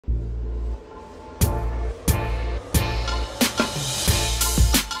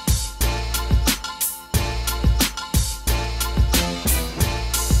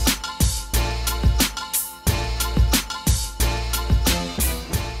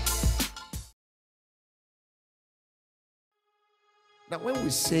Now, when we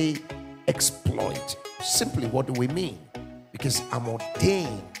say exploit, simply what do we mean? Because I'm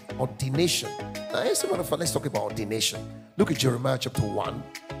ordained, ordination. Now, let's talk about ordination. Look at Jeremiah chapter 1.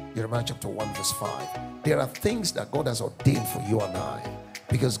 Jeremiah chapter 1 verse 5. There are things that God has ordained for you and I.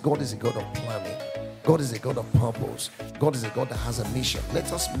 Because God is a God of planning. God is a God of purpose. God is a God that has a mission.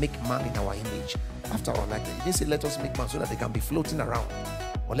 Let us make man in our image, after our likeness. He didn't say let us make man so that they can be floating around.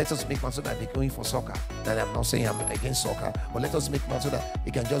 Or let us make man so that they're going for soccer. And I'm not saying I'm against soccer. Or let us make man so that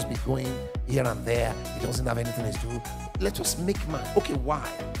he can just be going here and there. He doesn't have anything to do. Let us make man. Okay, why?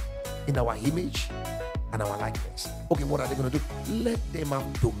 In our image and our likeness. Okay, what are they going to do? Let them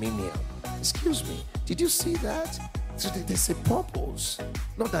have dominion. Excuse me. Did you see that? So there's a purpose.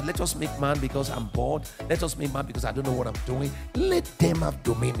 Not that let us make man because I'm bored. Let us make man because I don't know what I'm doing. Let them have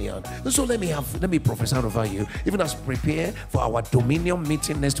dominion. So let me prophesy over you. Even as we prepare for our dominion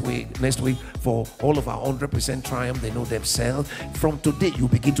meeting next week for all of our 100% triumph, they know themselves. From today, you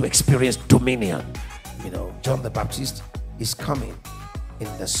begin to experience dominion. You know, John the Baptist is coming in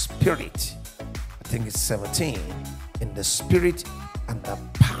the spirit. I think it's 17. In the spirit and the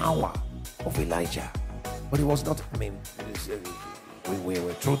power of Elijah. But it was not, we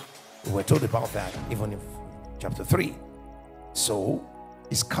were told about that even in chapter 3. So,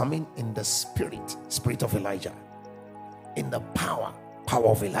 it's coming in the spirit of Elijah. In the power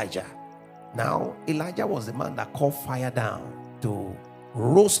of Elijah. Now, Elijah was the man that called fire down to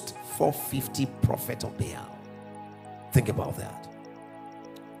roast 450 prophets of Baal. Think about that.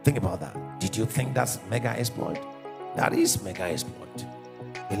 Think about that. Did you think that's mega exploit? That is mega exploit.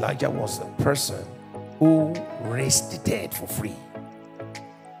 Elijah was a person who raised the dead for free.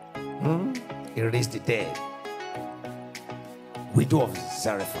 He raised the dead. Widow of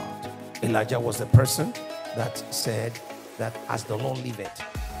Zarephath. Elijah was the person that said that as the Lord liveth,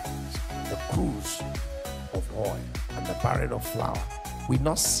 the cruse of oil and the barrel of flour will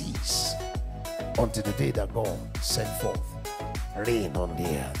not cease until the day that God sent forth rain on the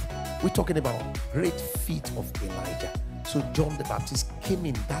earth. We're talking about great feat of Elijah. So John the Baptist came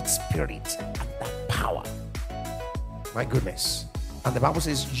in that spirit and that power. My goodness. And the Bible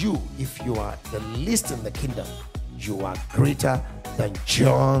says, you, if you are the least in the kingdom, you are greater than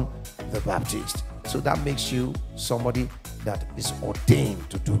John the Baptist. So that makes you somebody that is ordained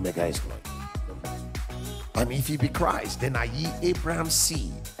to do mega exploit. And if you be Christ, then are ye Abraham's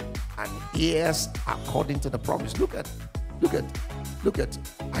seed and heirs according to the promise. Look at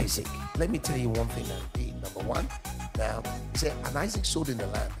Isaac. Let me tell you one thing that he did. Number one, now he said, and Isaac sowed in the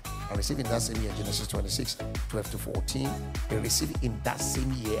land and received in that same year, Genesis 26, 12 to 14. He received in that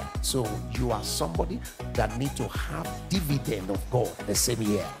same year. So you are somebody that need to have dividend of God the same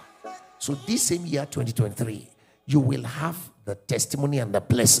year. So this same year, 2023, you will have the testimony and the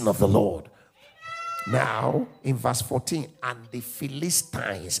blessing of the Lord. Now, in verse 14, and the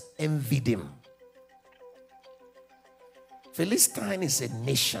Philistines envied him. Philistine is a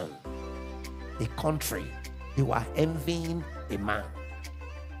nation, a country. They were envying a man.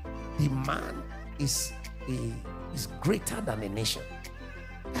 The man is greater than a nation.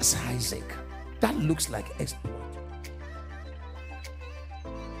 That's Isaac. That looks like exploit.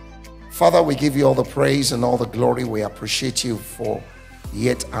 Father, we give you all the praise and all the glory. We appreciate you for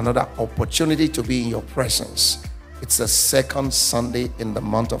yet another opportunity to be in your presence. It's the second Sunday in the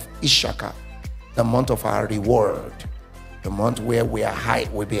month of Ishaka, the month of our reward, the month where we are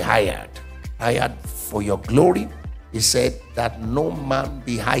we'll be hired for your glory. He said that no man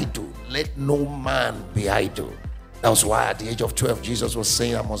be idle. Let no man be idle. That was why at the age of 12, Jesus was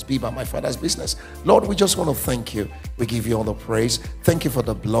saying, I must be by my Father's business. Lord, we just want to thank you. We give you all the praise. Thank you for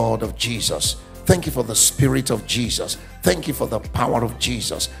the blood of Jesus. Thank you for the Spirit of Jesus. Thank you for the power of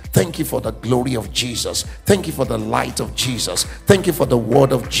Jesus. Thank you for the glory of Jesus. Thank you for the light of Jesus. Thank you for the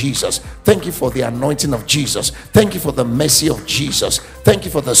word of Jesus. Thank you for the anointing of Jesus. Thank you for the mercy of Jesus. Thank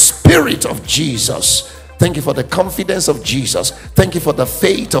you for the Spirit of Jesus. Thank you for the confidence of Jesus. Thank you for the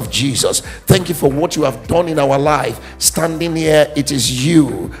faith of Jesus. Thank you for what you have done in our life. Standing here, it is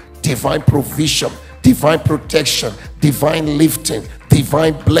you. Divine provision, divine protection, divine lifting,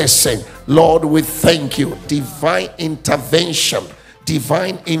 divine blessing. Lord, we thank you. Divine intervention,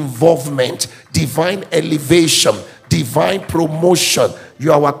 divine involvement, divine elevation, divine promotion.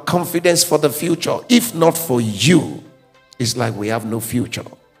 You are our confidence for the future. If not for you, it's like we have no future.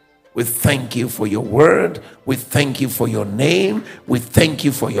 We thank you for your word. We thank you for your name. We thank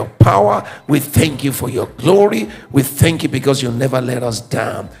you for your power. We thank you for your glory. We thank you because you never let us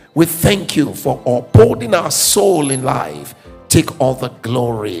down. We thank you for upholding our soul in life. Take all the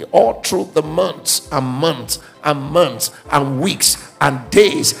glory all through the months and months and months and weeks and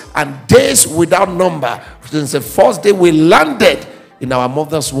days without number. Since the first day we landed, in our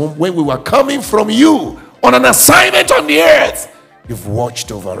mother's womb, when we were coming from you on an assignment on the earth, you've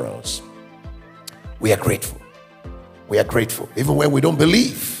watched over us. We are grateful. We are grateful. Even when we don't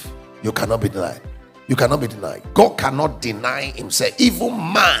believe, you cannot be denied. You cannot be denied. God cannot deny himself. Even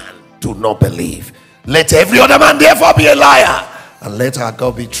man do not believe. Let every other man therefore be a liar, and let our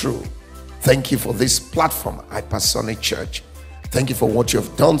God be true. Thank you for this platform, Hypersonic Church. Thank you for what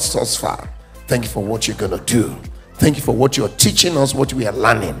you've done thus far. Thank you for what you're going to do. Thank you for what you're teaching us, what we are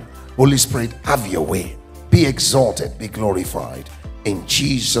learning. Holy Spirit, have your way. Be exalted, be glorified. In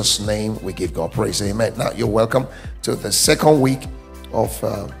Jesus' name, we give God praise. Amen. Now, you're welcome to the second week of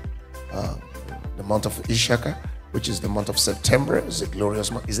the month of Ishaka, which is the month of September. It's a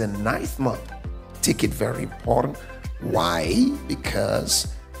glorious month. It's the 9th month. Take it very important. Why?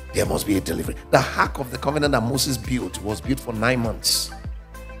 Because there must be a delivery. The Ark of the Covenant that Moses built was built for 9 months.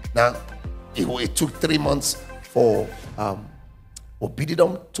 Now, it took 3 months for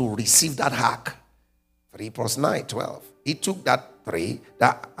Obededom to receive that Ark. 3 plus 9, 12. He took that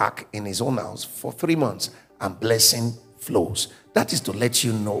Ark in his own house for 3 months, and blessing flows. That is to let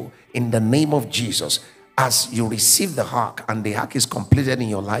you know, in the name of Jesus, as you receive the Ark and the Ark is completed in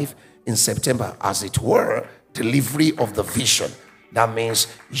your life in September, as it were, delivery of the vision. That means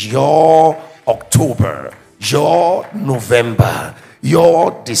your October, your November,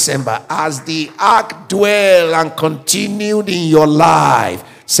 your December, as the Ark dwell and continued in your life.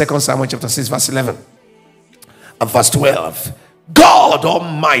 2 Samuel chapter 6 verse 11 and verse 12. God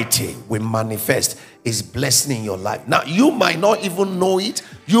Almighty will manifest his blessing in your life. Now, you might not even know it.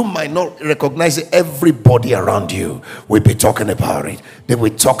 You might not recognize it. Everybody around you will be talking about it. They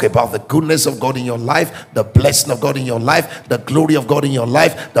will talk about the goodness of God in your life, the blessing of God in your life, the glory of God in your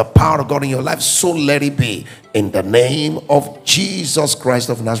life, the power of God in your life. So let it be in the name of Jesus Christ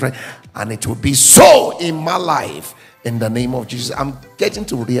of Nazareth. And it will be so in my life in the name of Jesus. I'm getting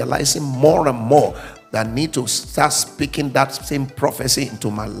to realizing more and more that I need to start speaking that same prophecy into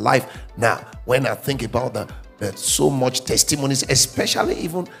my life now. When I think about the so much testimonies, especially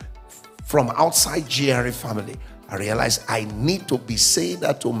even from outside GRA family, I realize I need to be saying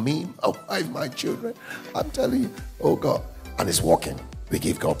that to me, my children. I'm telling you, oh God, and it's working. We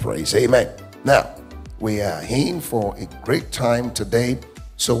give God praise. Amen. Now, we are in for a great time today,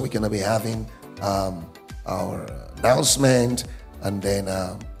 so we're going to be having our announcement, and then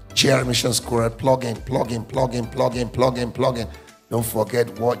GR Mission Square, plug in. Don't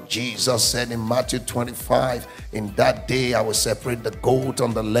forget what Jesus said in Matthew 25. In that day, I will separate the goat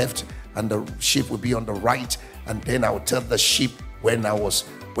on the left and the sheep will be on the right. And then I will tell the sheep, when I was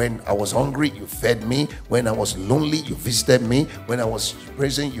hungry, you fed me. When I was lonely, you visited me. When I was in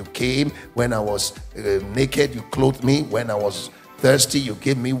prison, you came. When I was naked, you clothed me. When I was thirsty, you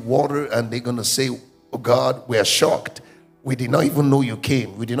gave me water. And they're going to say, oh God, we are shocked. We did not even know you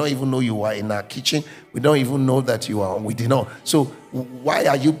came. We did not even know you were in our kitchen. We don't even know that you are. We did not. So why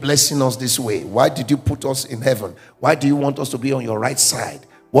are you blessing us this way? Why did you put us in heaven? Why do you want us to be on your right side?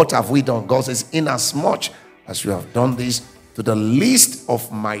 What have we done? God says, inasmuch as you have done this to the least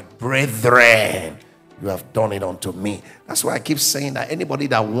of my brethren, you have done it unto me. That's why I keep saying that anybody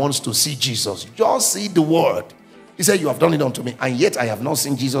that wants to see Jesus, just see the word. He said, you have done it unto me. And yet I have not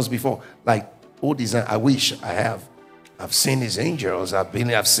seen Jesus before. Like, oh, design, I wish I have. I've seen his angels.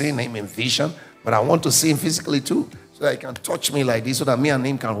 I've seen him in vision, but I want to see him physically too, so that he can touch me like this, so that me and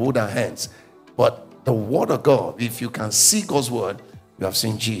him can hold our hands. But the word of God, if you can see God's word, you have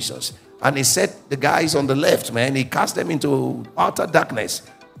seen Jesus. And he said, the guys on the left, man, he cast them into outer darkness.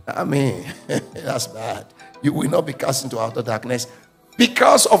 I mean, that's bad. You will not be cast into outer darkness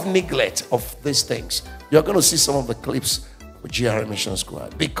because of neglect of these things. You're going to see some of the clips with GR Mission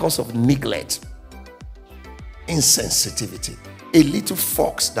Squad because of neglect. Insensitivity, a little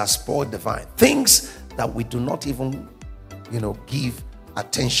fox that spoiled the vine. Things that we do not even, give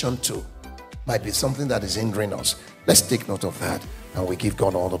attention to might be something that is hindering us. Let's take note of that, and we give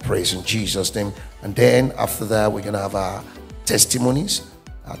God all the praise in Jesus' name. And then after that, we're going to have our testimonies.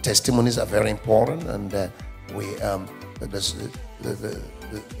 Our testimonies are very important, and the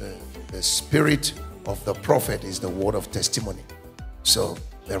spirit of the prophet is the word of testimony. So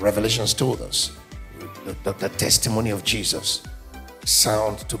the Revelations told us the testimony of Jesus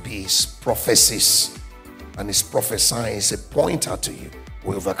sound to be his prophecies, and his prophesying is a pointer to you.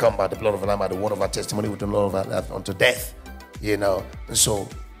 We overcome by the blood of the Lamb, by the word of our testimony, with the Lord of our unto death. And so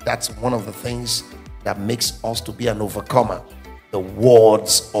that's one of the things that makes us to be an overcomer. The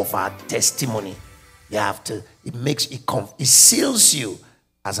words of our testimony. You have to. It seals you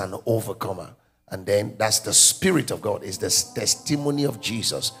as an overcomer, and then that's the Spirit of God. Is the testimony of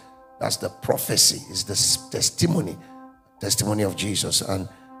Jesus. That's the prophecy, is the testimony. testimony of Jesus. And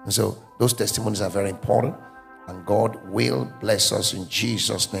so those testimonies are very important, and God will bless us in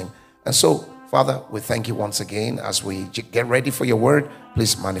Jesus' name. And so, Father, we thank you once again as we get ready for your word.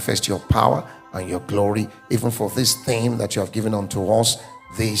 Please manifest your power and your glory, even for this theme that you have given unto us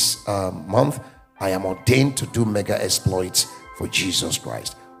this month. I am ordained to do mega exploits for Jesus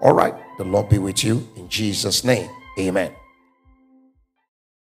Christ. All right, the Lord be with you in Jesus' name. Amen.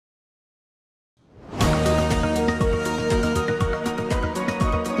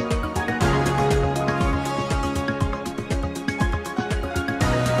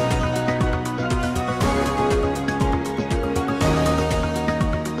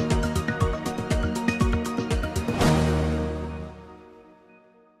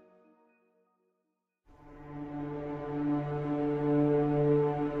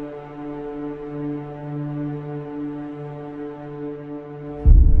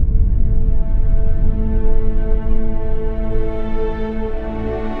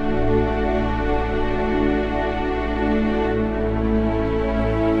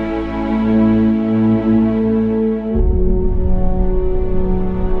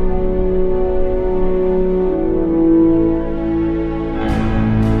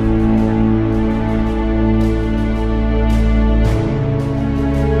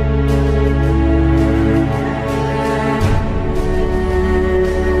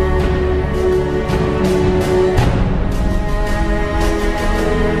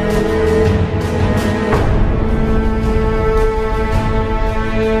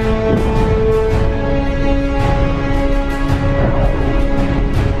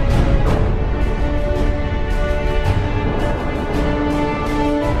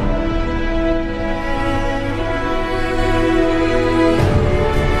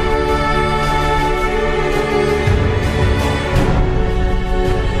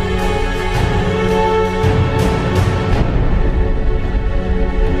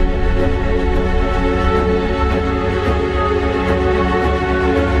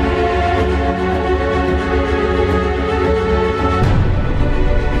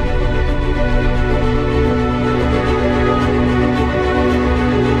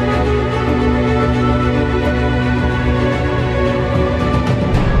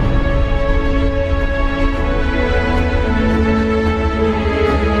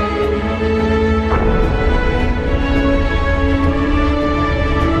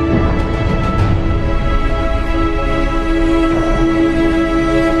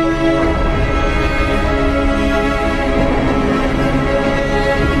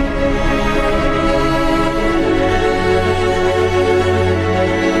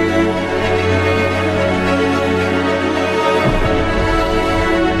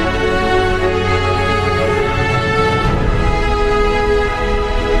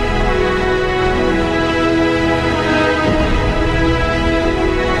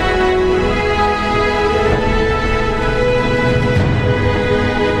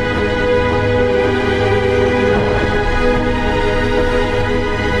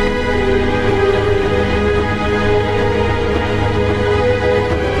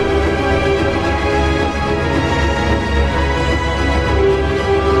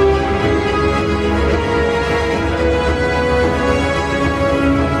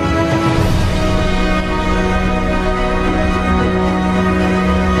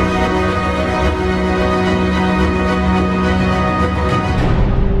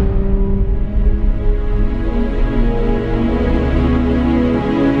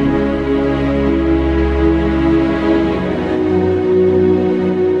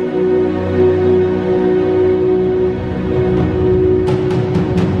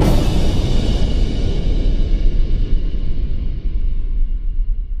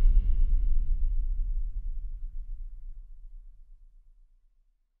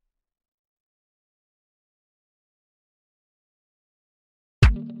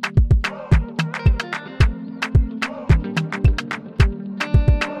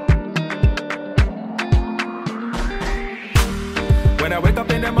 When I wake up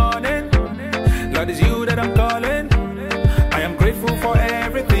in the morning, Lord, it's you that I'm calling. I am grateful for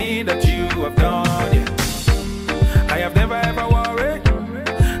everything that you have done. Yeah. I have never ever worried,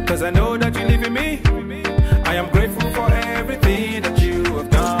 cause I know that you live in me. I am grateful for everything that you have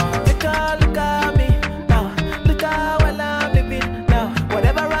done. Look at me now. Look at well I'm living now.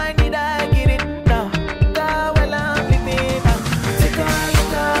 Whatever I need, I get it now. Look at well I'm living now. Take a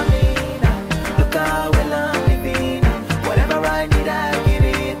look at me now. Look at well I'm living now. Whatever I need, I get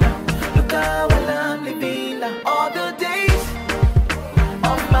it now. Look at well I'm living now. All the days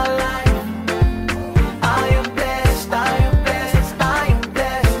of my life, I am blessed. I am blessed. I am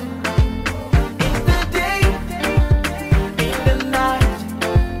blessed. In the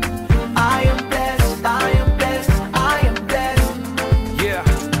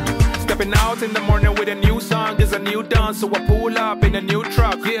on, so I pull up in a new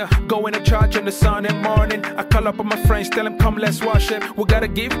truck. Yeah, going to church in the sun and morning. I call up on my friends, tell them come let's worship. We gotta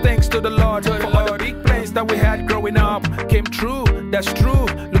give thanks to the Lord for all the big plans that we had growing up. Came true, that's true.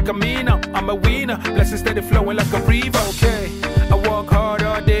 Look at me now, I'm a winner. Blessings steady flowing like a river. Okay, I work hard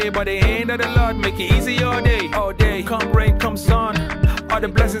all day, but the hand of the Lord make it easy all day. All day, come rain, come sun. All the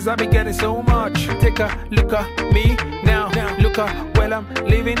blessings I be getting so much. Take a look at me now. Look at where I'm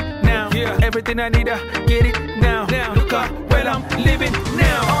living now. Yeah, everything I need, I get it now. Look at where I'm living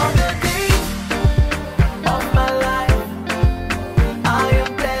now. All the days of my life, I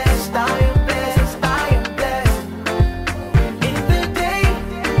am blessed, I am blessed, I am blessed. In the day,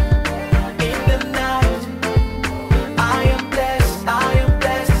 in the night, I am blessed, I am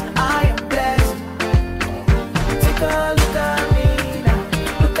blessed, I am blessed. Take a look at me now,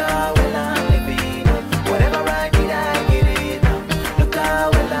 look at where I'm living now. Whatever I need, I get it now. Look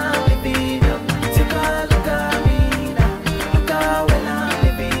at where I'm living now. Take a look at me now, look at where I'm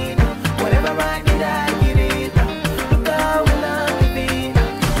living now. Whatever I need, I get it now. Look at where I'm living now.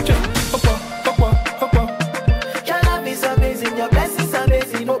 Your love is amazing, your blessings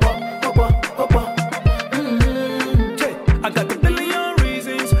amazing. I got a billion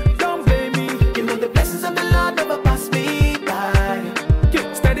reasons, don't blame me. You know the blessings of the Lord never pass me by.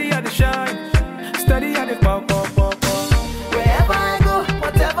 Yeah, steady at the shine, steady at the pop. Wherever I go,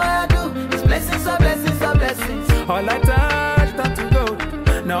 whatever I do, His blessings are blessings are blessings. All I touch, not to go.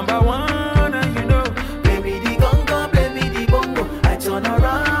 Number one, and you know. Play me the gongo, play me the bongo. I turn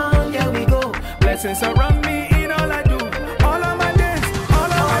around, here we go. Blessings surround me in all I do. All of my days, all of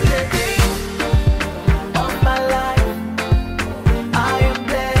my All the days. days of my life, I am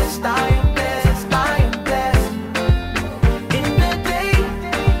blessed, I am blessed, I am blessed. In the day,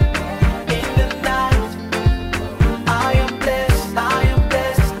 in the night, I am blessed, I am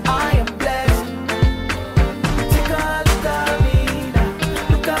blessed, I am blessed. Take a look at me now,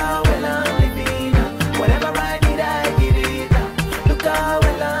 look at where I'm living now. Whatever I need, I get it now. Look at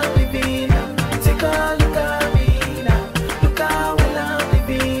where I'm living now. Take a look at me now, look at where I'm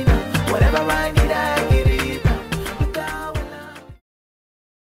living now. Whatever I need, I get it now. Look at where I'm.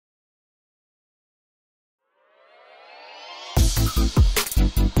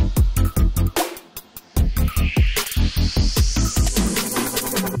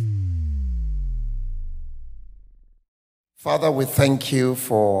 Father, we thank you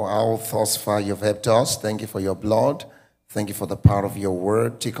for how thus far you've helped us. Thank you for your blood. Thank you for the power of your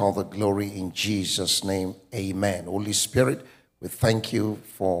word. Take all the glory in Jesus' name. Amen. Holy Spirit, we thank you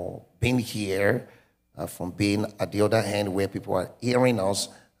for being here, from being at the other hand where people are hearing us,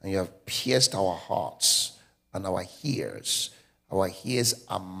 and you have pierced our hearts and our ears. Our ears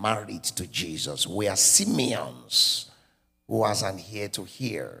are married to Jesus. We are Simeons who has an ear to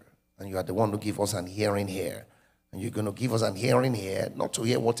hear, and you are the one who give us an hearing ear. And you're going to give us an hearing here, not to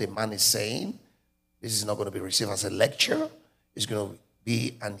hear what a man is saying. This is not going to be received as a lecture. It's going to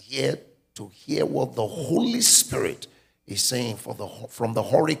be an ear to hear what the Holy Spirit is saying from the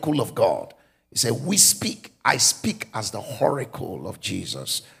oracle of God. He said, I speak as the oracle of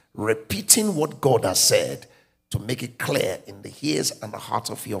Jesus, repeating what God has said to make it clear in the ears and the hearts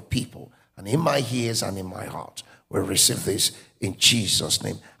of your people. And in my ears and in my heart, we'll receive this in Jesus'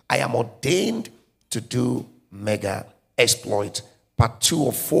 name. I am ordained to do mega exploit, part 2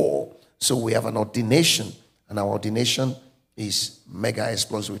 of 4. So we have an ordination, and our ordination is mega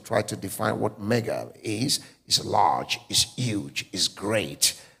exploits. We try to define what mega is. It's large, it's huge, it's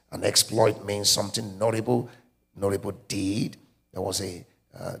great. An exploit means something notable deed. There was a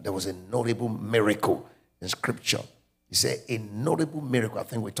notable miracle in scripture. He said a notable miracle, I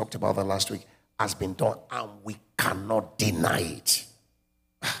think we talked about that last week, has been done, and we cannot deny it.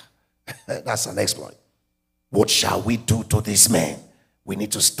 That's an exploit. What shall we do to this man? We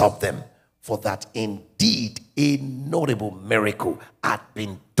need to stop them. For that indeed a notable miracle had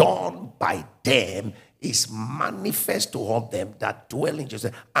been done by them, is manifest to all them that dwell in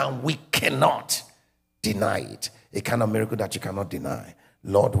Jerusalem, and we cannot deny it. A kind of miracle that you cannot deny.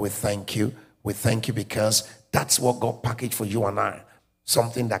 Lord, we thank you. We thank you because that's what God packaged for you and I.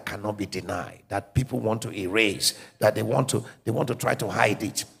 Something that cannot be denied, that people want to erase, that they want to try to hide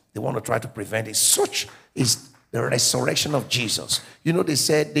it. They want to try to prevent it. Such is the resurrection of Jesus. You know, they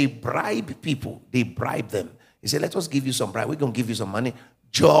said they bribe people. They bribe them. He said, let us give you some bribe. We're going to give you some money.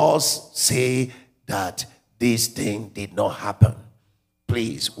 Just say that this thing did not happen.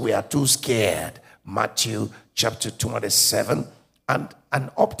 Please, we are too scared. Matthew chapter 27. And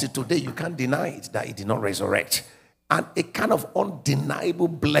up to today, you can't deny it, that it did not resurrect. And a kind of undeniable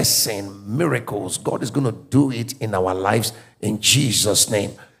blessing, miracles, God is going to do it in our lives in Jesus'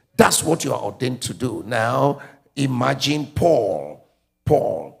 name. That's what you are ordained to do. Now, imagine Paul,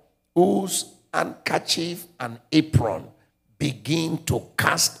 whose handkerchief and apron begin to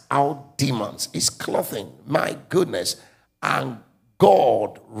cast out demons. His clothing, my goodness. And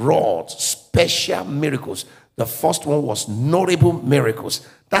God wrought special miracles. The first one was notable miracles.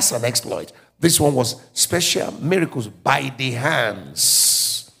 That's an exploit. This one was special miracles by the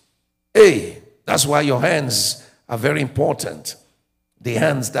hands. Hey, that's why your hands are very important. The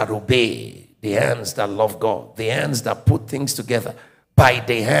hands that obey, the hands that love God, the hands that put things together. By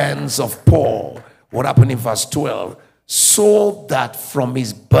the hands of Paul. What happened in verse 12? So that from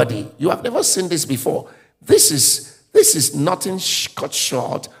his body, you have never seen this before. This is nothing cut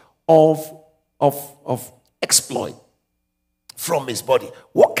short of exploit. From his body.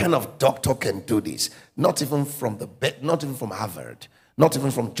 What kind of doctor can do this? Not even from the bed, not even from Harvard, not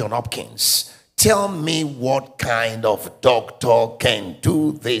even from John Hopkins. Tell me what kind of doctor can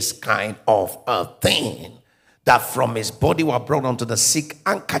do this kind of a thing. That from his body were brought onto the sick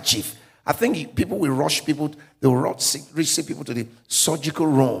handkerchief. I think people will rush people, they will rush sick people to the surgical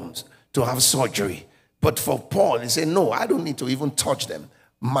rooms to have surgery. But for Paul, he said, no, I don't need to even touch them.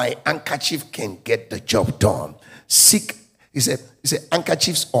 My handkerchief can get the job done. Sick, he said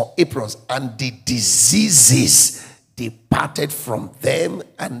handkerchiefs or aprons, and the diseases departed from them,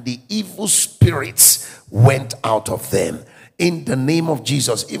 and the evil spirits went out of them. In the name of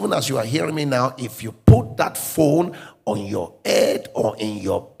Jesus, even as you are hearing me now, if you put that phone on your head or in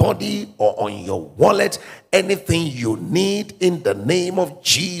your body or on your wallet, anything you need in the name of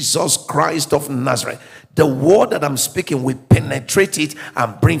Jesus Christ of Nazareth, the word that I'm speaking will penetrate it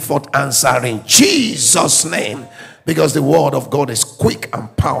and bring forth answer in Jesus' name. Because the word of God is quick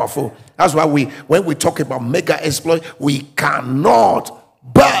and powerful. That's why when we talk about mega exploit, we cannot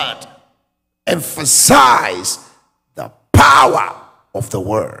but emphasize the power of the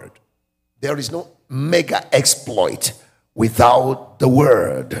word. There is no mega exploit without the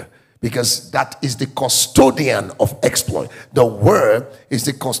word, because that is the custodian of exploit. The word is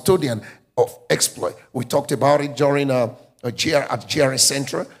the custodian of exploit. We talked about it during at GRA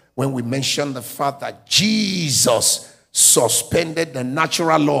Central when we mentioned the fact that Jesus suspended the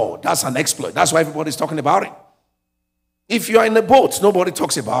natural law. That's an exploit. That's why everybody's talking about it. If you are in a boat, nobody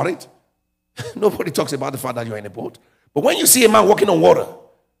talks about it. Nobody talks about the fact that you're in a boat. But when you see a man walking on water,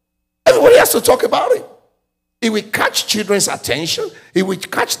 everybody has to talk about it. It will catch children's attention. It will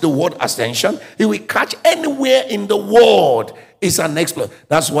catch the world attention. It will catch anywhere in the world. It's an exploit.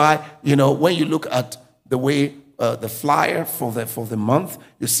 That's why, when you look at the way the flyer for the month,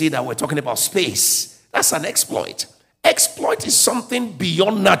 you see that we're talking about space. That's an exploit. Exploit is something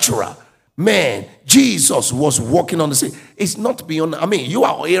beyond natural. Man, Jesus was walking on the sea. It's not beyond. You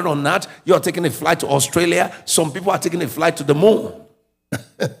are here on that. You are taking a flight to Australia. Some people are taking a flight to the moon.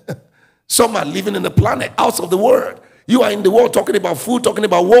 Some are living in the planet, out of the world. You are in the world talking about food, talking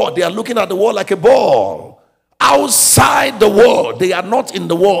about war. They are looking at the world like a ball. Outside the world. They are not in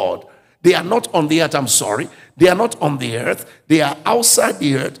the world. They are not on the earth, I'm sorry. They are not on the earth. They are outside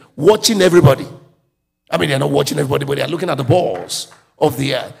the earth watching everybody. They're not watching everybody, but they are looking at the balls of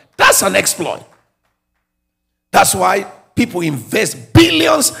the earth. That's an exploit. That's why people invest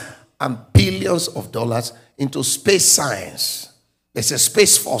billions and billions of dollars into space science. There's a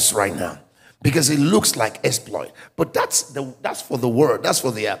space force right now because it looks like exploit. But that's for the world. That's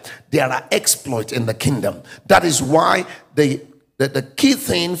for the earth. There are exploits in the kingdom. That is why the key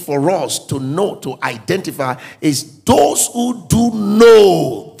thing for us to know, to identify, is those who do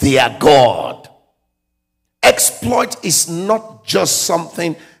know their God. Exploit is not just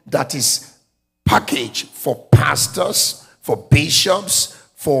something that is packaged for pastors, for bishops,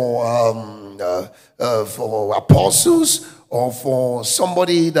 for apostles, or for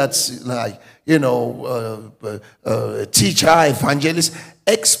somebody that's like, a teacher, evangelist.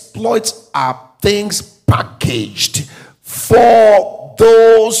 Exploits are things packaged for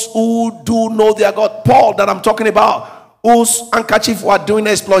those who do know their God. Paul, that I'm talking about, whose handkerchief were doing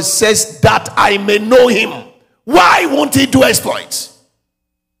exploits, says that I may know him. Why won't he do exploits?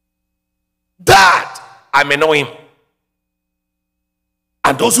 That I may know him.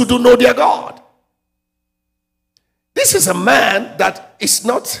 And those who do know their God. This is a man that is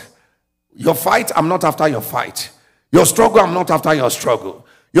not your fight. I'm not after your fight. Your struggle, I'm not after your struggle.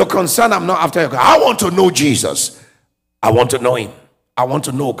 Your concern, I'm not after your concern. I want to know Jesus. I want to know him. I want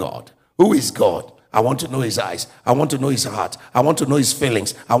to know God. Who is God? I want to know his eyes. I want to know his heart. I want to know his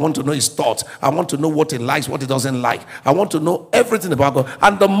feelings. I want to know his thoughts. I want to know what he likes, what he doesn't like. I want to know everything about God.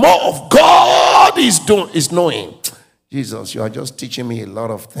 And the more of God is knowing. Jesus, you are just teaching me a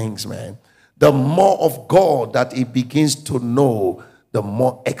lot of things, man. The more of God that he begins to know, the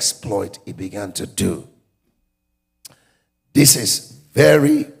more exploit he began to do. This is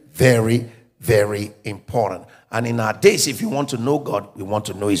very, very, very important. And in our days, if you want to know God, we want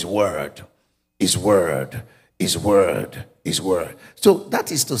to know his word. His word, his word, his word. So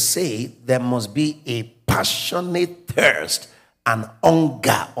that is to say, there must be a passionate thirst and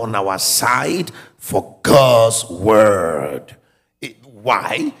hunger on our side for God's word.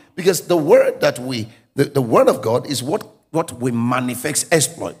 Why? Because the word that the word of God is what we manifest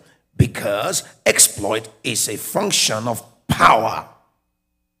exploit. Because exploit is a function of power.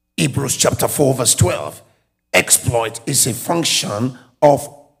 Hebrews chapter 4 verse 12. Exploit is a function of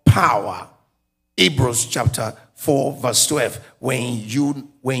power. Hebrews chapter 4 verse 12. When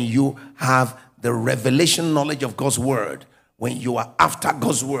you have the revelation knowledge of God's word, when you are after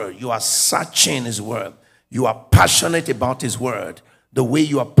God's word, you are searching his word, you are passionate about his word, the way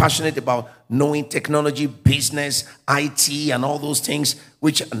you are passionate about knowing technology, business, IT, and all those things,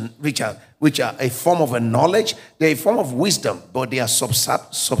 which are a form of a knowledge, they're a form of wisdom, but they are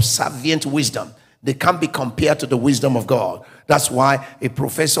subservient wisdom. They can't be compared to the wisdom of God. That's why a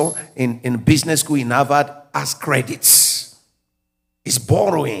professor in business school in Harvard has credits. He's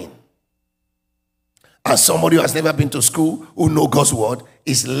borrowing. And somebody who has never been to school, who knows God's word,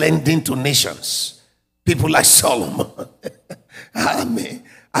 is lending to nations. People like Solomon.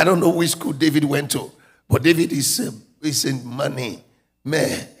 I don't know which school David went to, but David is in money.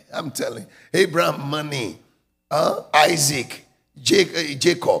 Man, I'm telling you. Abraham, money. Isaac,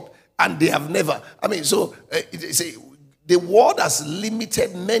 Jacob. And they have never, the word has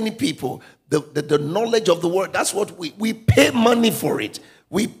limited many people. The knowledge of the word, that's what we pay money for it.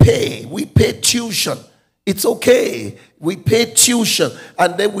 We pay tuition. It's okay. We pay tuition.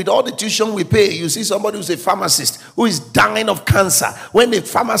 And then with all the tuition we pay, you see somebody who's a pharmacist who is dying of cancer. When the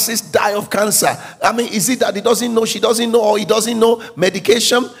pharmacist die of cancer, is it that he doesn't know, she doesn't know, or he doesn't know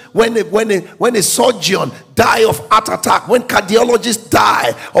medication? When a surgeon die of heart attack, when cardiologists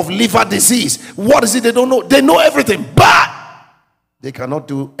die of liver disease, what is it they don't know? They know everything, but they cannot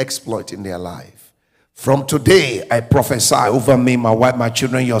do exploit in their life. From today, I prophesy over me, my wife, my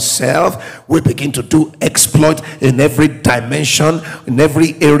children, yourself. We begin to do exploit in every dimension, in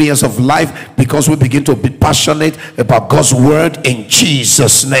every areas of life, because we begin to be passionate about God's word in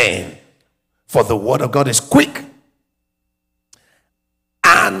Jesus' name. For the word of God is quick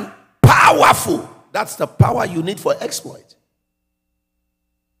and powerful. That's the power you need for exploit.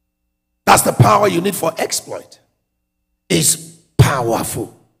 That's the power you need for exploit. It's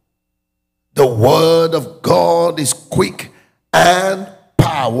powerful. The word of God is quick and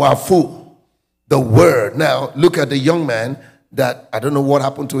powerful. The word. Now, look at the young man that, I don't know what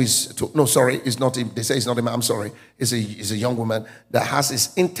happened to his, it's not him. They say it's not him. I'm sorry. It's a young woman that has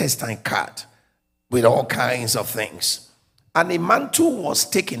his intestine cut with all kinds of things. And a mantle was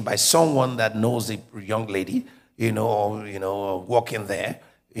taken by someone that knows the young lady, walking there,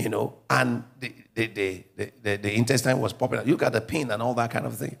 and the intestine was popping out. You got the pin and all that kind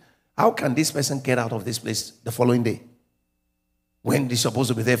of thing. How can this person get out of this place the following day when they're supposed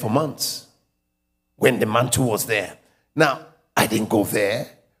to be there for months, when the mantle was there? Now, I didn't go there,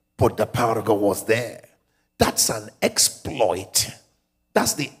 but the power of God was there. That's an exploit.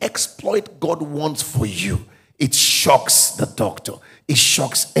 That's the exploit God wants for you. It shocks the doctor. It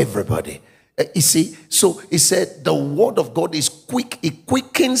shocks everybody. You see, so he said the word of God is quick. It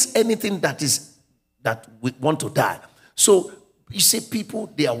quickens anything that we want to die. So you see,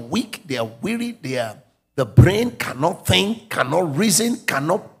 people, they are weak, they are weary, the brain cannot think, cannot reason,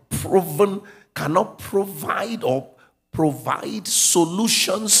 cannot provide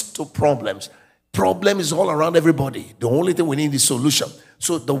solutions to problems. Problem is all around everybody. The only thing we need is solution.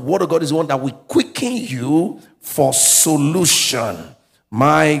 So the word of God is one that will quicken you for solution.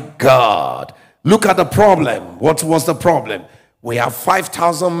 My God. Look at the problem. What was the problem? We have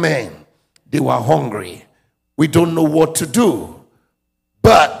 5,000 men. They were hungry. We don't know what to do.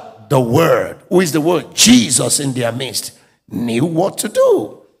 But the word, who is the word? Jesus in their midst, knew what to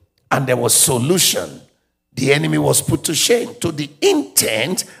do. And there was solution. The enemy was put to shame, to the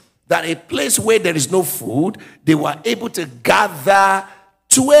intent that a place where there is no food, they were able to gather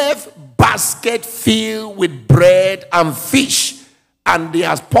 12 baskets filled with bread and fish. And the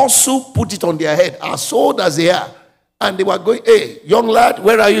apostle put it on their head, as old as they are. And they were going, hey, young lad,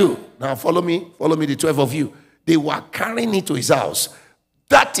 where are you? Now follow me, the 12 of you. They were carrying it to his house.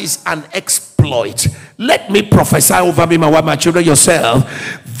 That is an exploit. Let me prophesy over me, my wife, my children, yourself.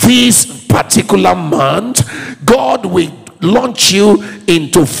 This particular month, God will launch you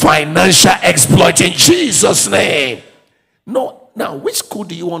into financial exploit in Jesus' name. No, now, which school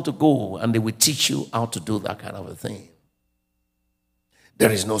do you want to go and they will teach you how to do that kind of a thing?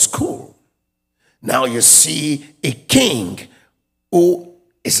 There is no school. Now you see a king who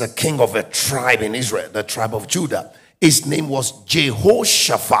is a king of a tribe in Israel, the tribe of Judah. His name was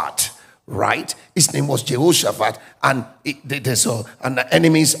Jehoshaphat, right? His name was Jehoshaphat, and and the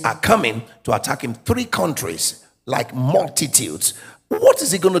enemies are coming to attack him. 3 countries, like multitudes. What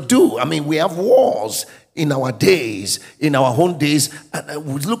is he going to do? I mean, we have wars in our days, in our own days. And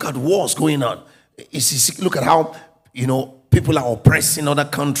we look at wars going on. Look at how, people are oppressing other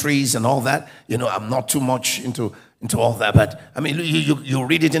countries and all that. I'm not too much into all that, but I mean, you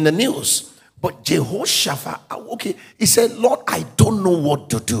read it in the news. But Jehoshaphat, okay, he said, Lord, I don't know what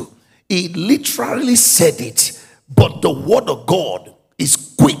to do. He literally said it, but the word of God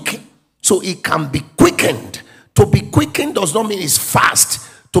is quick, so it can be quickened. To be quickened does not mean it's fast.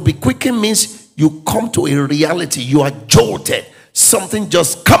 To be quickened means you come to a reality. You are jolted. Something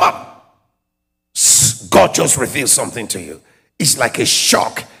just come up. God just reveals something to you. It's like a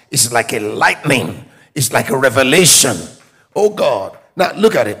shock. It's like a lightning. It's like a revelation. Oh God. Now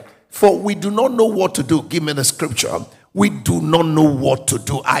look at it. For we do not know what to do. Give me the scripture. We do not know what to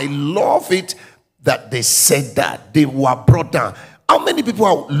do. I love it that they said that. They were brought down. How many people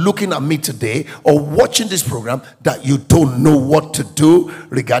are looking at me today or watching this program that you don't know what to do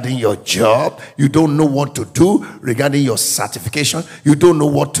regarding your job? You don't know what to do regarding your certification. You don't know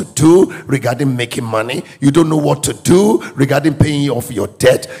what to do regarding making money. You don't know what to do regarding paying off your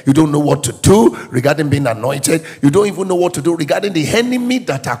debt. You don't know what to do regarding being anointed. You don't even know what to do regarding the enemy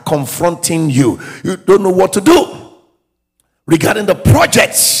that are confronting you. You don't know what to do regarding the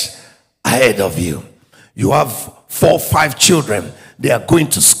projects ahead of you. You have 4 or 5 children. They are going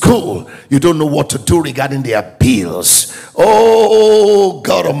to school. You don't know what to do regarding their bills. Oh,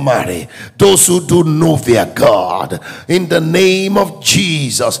 God Almighty. Those who do know their God, in the name of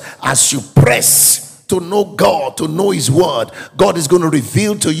Jesus, as you press to know God, to know his word, God is going to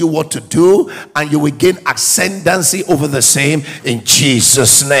reveal to you what to do, and you will gain ascendancy over the same in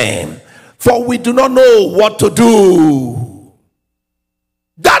Jesus' name. For we do not know what to do.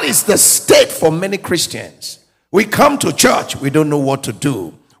 That is the state for many Christians. We come to church, we don't know what to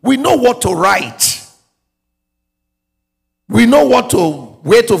do. We know what to write. We know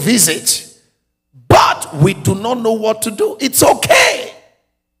where to visit. But we do not know what to do. It's okay.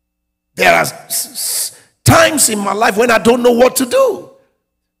 There are times in my life when I don't know what to do.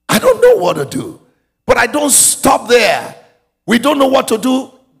 I don't know what to do. But I don't stop there. We don't know what to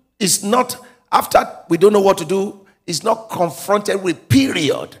do. It's not, after we don't know what to do, it's not confronted with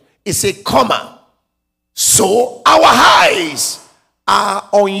period. It's a comma. So our eyes are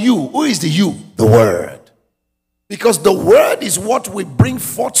on you. Who is the you? The word. Because the word is what will bring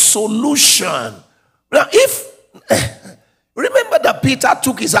forth solution. Now, remember that Peter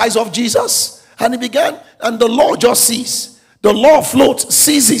took his eyes off Jesus and he began, and the law just ceased. The law floats,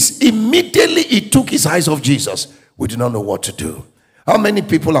 ceases. Immediately he took his eyes off Jesus. We do not know what to do. How many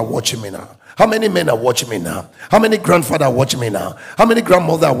people are watching me now? How many men are watching me now? How many grandfathers are watching me now? How many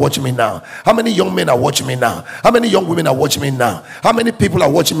grandmothers are watching me now? How many young men are watching me now? How many young women are watching me now? How many people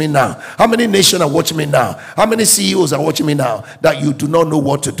are watching me now? How many nations are watching me now? How many CEOs are watching me now that you do not know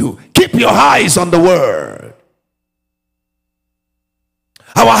what to do? Keep your eyes on the word.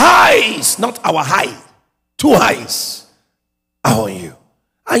 Our eyes, not our eye, 2 eyes are on you.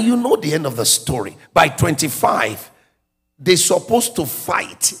 And you know the end of the story. By 25, they're supposed to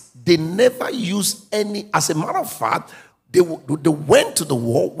fight. They never used any. As a matter of fact, they went to the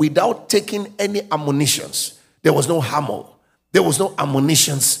war without taking any ammunitions. There was no hammer. There was no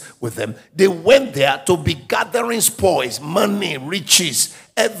ammunitions with them. They went there to be gathering spoils, money, riches,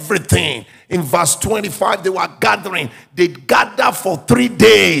 everything. In verse 25, they were gathering. They gathered for 3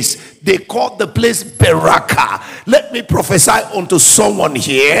 days. They called the place Beraka. Let me prophesy unto someone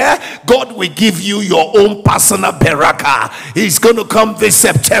here. God will give you your own personal Beraka. He's going to come this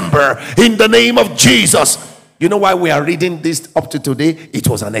September in the name of Jesus. You know why we are reading this up to today? It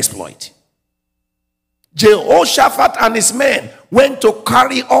was an exploit. Jehoshaphat and his men went to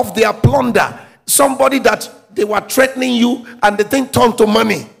carry off their plunder. Somebody that they were threatening you, and the thing turned to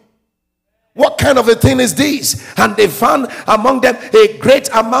money. What kind of a thing is this? And they found among them a great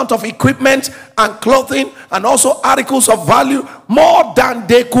amount of equipment and clothing and also articles of value, more than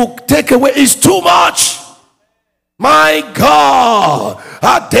they could take away. It's too much. My God.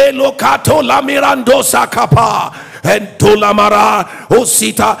 And Tolamara,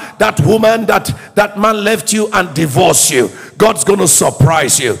 Osita, that woman, that man left you and divorced you. God's going to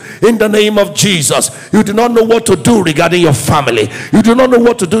surprise you in the name of Jesus. You do not know what to do regarding your family. You do not know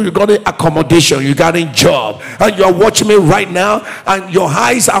what to do regarding accommodation, regarding job. And you are watching me right now, and your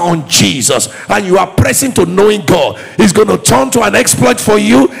eyes are on Jesus, and you are pressing to knowing God. He's going to turn to an exploit for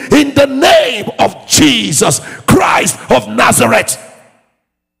you in the name of Jesus Christ of Nazareth.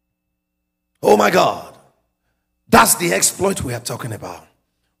 Oh my God. That's the exploit we are talking about.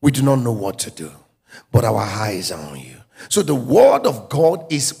 We do not know what to do, but our eyes are on you. So the word of God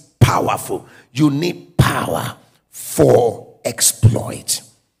is powerful. You need power for exploit.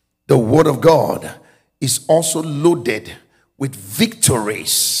 The word of God is also loaded with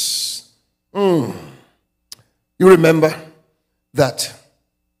victories. You remember that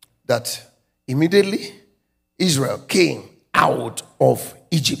immediately Israel came out of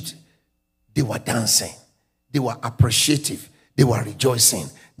Egypt. They were dancing. They were appreciative. They were rejoicing.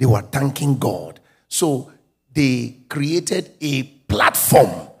 They were thanking God. So they created a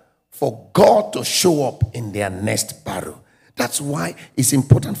platform for God to show up in their next battle. That's why it's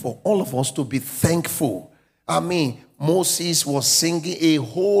important for all of us to be thankful. I mean, Moses was singing a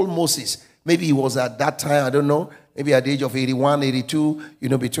whole Moses. Maybe he was at that time, I don't know, maybe at the age of 81, 82,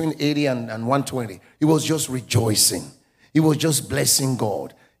 between 80 and 120. He was just rejoicing. He was just blessing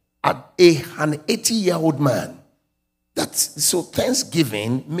God. An 80-year-old man. So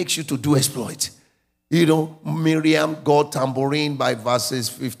Thanksgiving makes you to do exploit. Miriam got tambourine by verses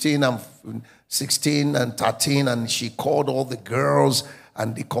 15 and 16 and 13, and she called all the girls,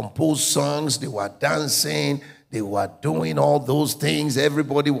 and they composed songs. They were dancing. They were doing all those things.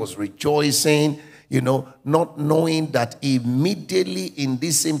 Everybody was rejoicing, not knowing that immediately in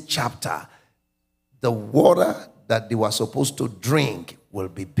this same chapter, the water that they were supposed to drink will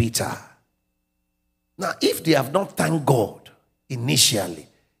be bitter. Now, if they have not thanked God initially,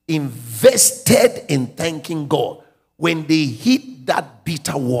 invested in thanking God, when they hit that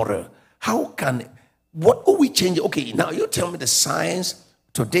bitter water, what will we change? Okay, now you tell me the science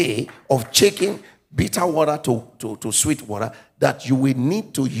today of checking bitter water to sweet water that you will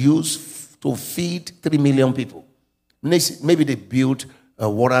need to use to feed 3 million people. Maybe they built a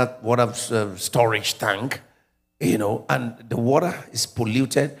water storage tank, and the water is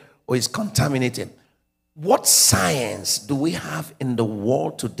polluted or is contaminated. What science do we have in the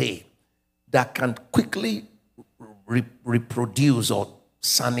world today that can quickly reproduce or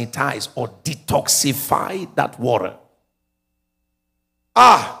sanitize or detoxify that water?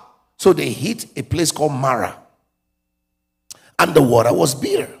 So they hit a place called Mara, and the water was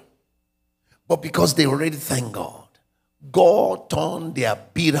bitter. But because they already thanked God, God turned their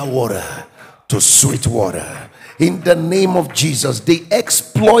bitter water to sweet water. In the name of Jesus, the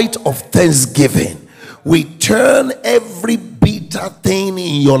exploit of thanksgiving, we turn every bitter thing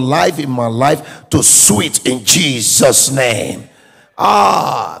in your life, in my life, to sweet in Jesus' name.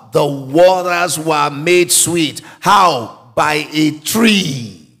 The waters were made sweet. How? By a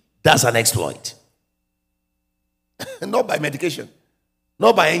tree. That's an exploit. Not by medication,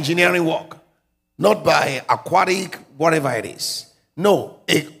 not by engineering work, not by aquatic, whatever it is. No,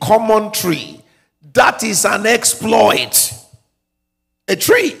 a common tree. That is an exploit. A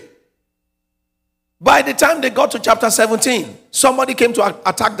tree. By the time they got to chapter 17, somebody came to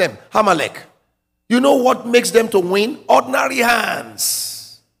attack them, Amalek. You know what makes them to win? Ordinary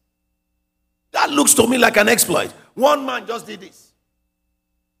hands. That looks to me like an exploit. One man just did this.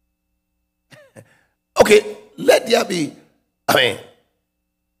 Okay, let there be,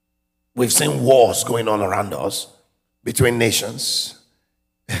 we've seen wars going on around us between nations.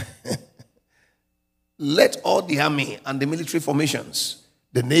 Let all the army and the military formations,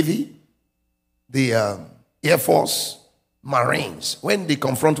 the Navy, the Air Force, Marines, when they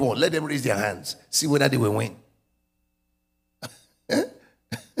confront war, let them raise their hands. See whether they will win.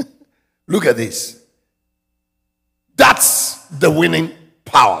 Look at this. That's the winning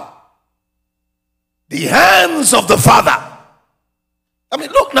power. The hands of the Father.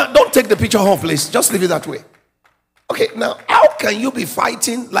 Look now, don't take the picture home, please. Just leave it that way. Okay, now, how can you be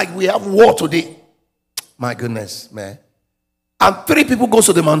fighting like we have war today? My goodness, man. And 3 people go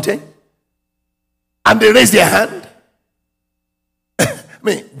to the mountain and they raise their hand.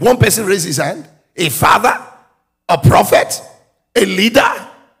 One person raised his hand. A father, a prophet, a leader,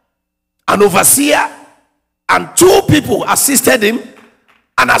 an overseer, and 2 people assisted him.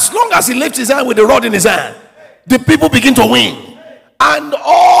 And as long as he lifts his hand with the rod in his hand, the people begin to win. And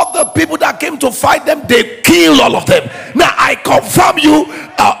all the people that came to fight them, they killed all of them. Now I confirm you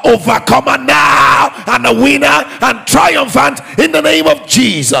an overcomer now, and a winner and triumphant in the name of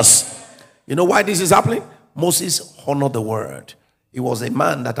Jesus. You know why this is happening? Moses honored the word. He was a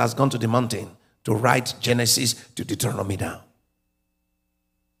man that has gone to the mountain to write Genesis to Deuteronomy down.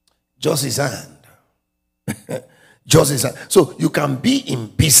 Just his hand. Just his hand. So you can be in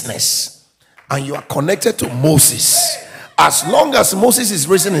business and you are connected to Moses. As long as Moses is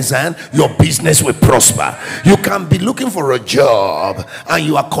raising his hand, your business will prosper. You can be looking for a job and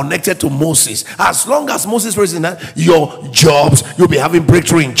you are connected to Moses. As long as Moses raising his hand, your jobs, you'll be having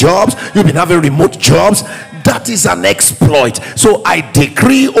breakthrough in jobs, you'll be having remote jobs. That is an exploit. So I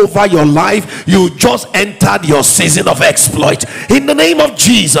decree over your life, you just entered your season of exploit. In the name of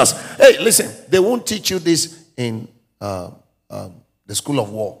Jesus. Hey, listen, they won't teach you this in the school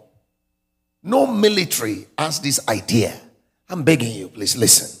of war. No military has this idea. I'm begging you, please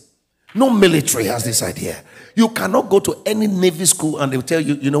listen. No military has this idea. You cannot go to any Navy school and they'll tell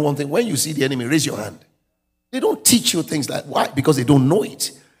you, you know one thing, when you see the enemy, raise your hand. They don't teach you things like, why? Because they don't know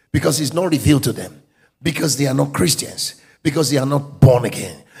it. Because it's not revealed to them. Because they are not Christians. Because they are not born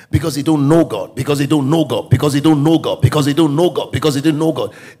again. Because they don't know God. Because they don't know God. Because they don't know God. Because they don't know God. Because they don't know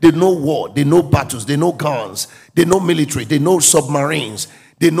God. They know war. They know battles. They know guns. They know military. They know submarines.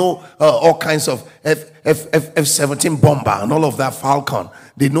 They know all kinds of F-17 bomber and all of that, Falcon.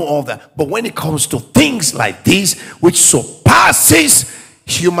 They know all that. But when it comes to things like this, which surpasses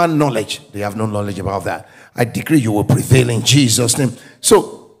human knowledge, they have no knowledge about that. I decree you will prevail in Jesus' name.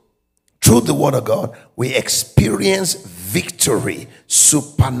 So, through the word of God, we experience victory,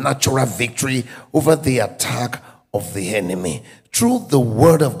 supernatural victory over the attack of the enemy. Through the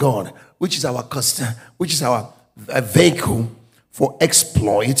word of God, which is our custom, which is our vehicle for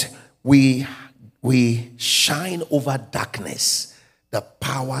exploit, we shine over darkness, the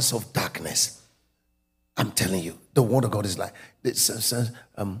powers of darkness. I'm telling you, the word of God is like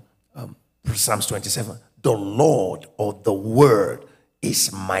Psalms 27. The Lord, or the word,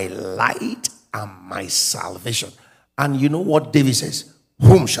 is my light and my salvation. And you know what David says?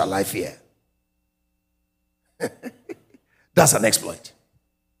 Whom shall I fear? That's an exploit.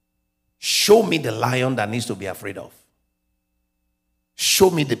 Show me the lion that needs to be afraid of. Show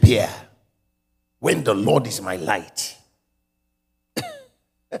me the bear when the Lord is my light.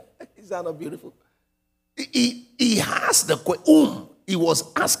 Is that not beautiful? He has the question. He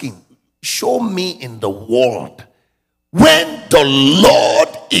was asking, show me in the world when the Lord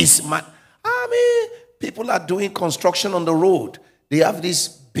is my... I mean, people are doing construction on the road. They have this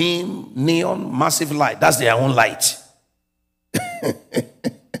beam, neon, massive light. That's their own light.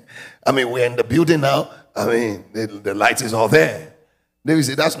 I mean, we're in the building now. I mean, the light is all there. They will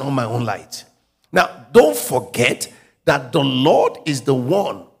say, that's not my own light. Now, don't forget that the Lord is the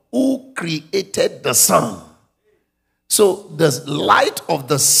one who created the sun. So the light of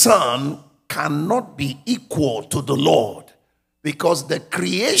the sun cannot be equal to the Lord, because the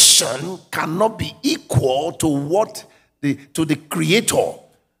creation cannot be equal to what to the creator.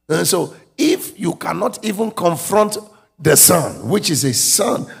 And so if you cannot even confront the sun, which is a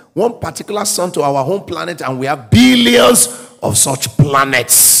sun, one particular sun to our home planet, and we have billions of such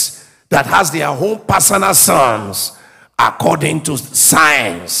planets that has their own personal suns according to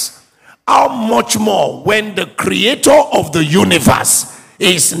science, how much more when the creator of the universe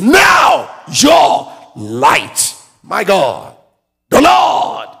is now your light? My God, the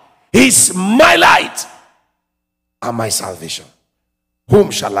Lord is my light and my salvation.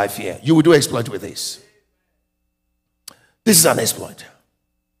 Whom shall I fear? You will do exploit with this. This is an exploit.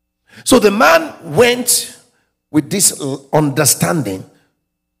 So the man went with this understanding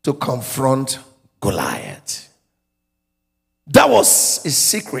to confront Goliath. That was his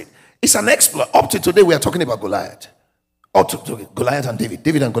secret. It's an exploit. Up to today, we are talking about Goliath. Up to Goliath and David.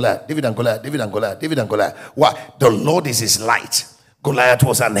 David and Goliath. David and Goliath. David and Goliath. David and Goliath. Why? The Lord is his light. Goliath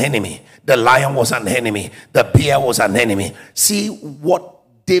was an enemy. The lion was an enemy. The bear was an enemy. See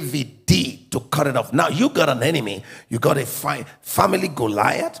what David did to cut it off. Now you got an enemy. You got a family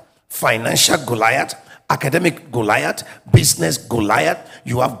Goliath, financial Goliath, academic Goliath, business Goliath.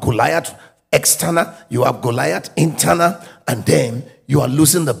 You have Goliath external, you have Goliath internal, and then you are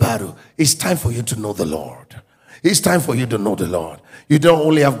losing the battle. It's time for you to know the Lord. It's time for you to know the Lord. You don't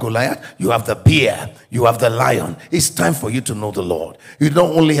only have Goliath, you have the bear, you have the lion. It's time for you to know the Lord. You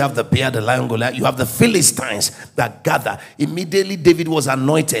don't only have the bear, the lion, Goliath, you have the Philistines that gather. Immediately David was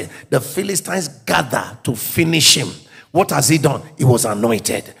anointed. The Philistines gather to finish him. What has he done? He was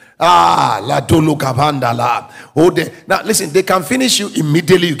anointed. Now listen, they can finish you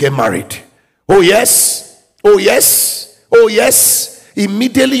immediately you get married. Oh yes, oh yes, oh yes.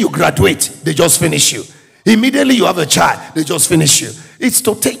 Immediately you graduate, they just finish you. Immediately you have a child, they just finish you. It's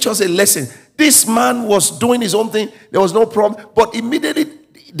to teach us a lesson. This man was doing his own thing, there was no problem, but immediately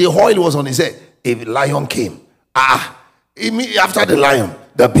the oil was on his head. A lion came. After the lion,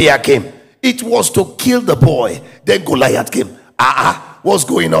 the bear came. It was to kill the boy. Then Goliath came. What's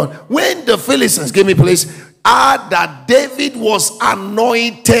going on? When the Philistines, give me please, that David was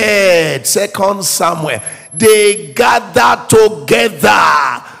anointed, 2 Samuel, they gathered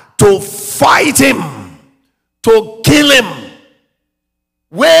together to fight him, to kill him.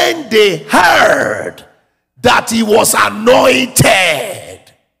 When they heard that he was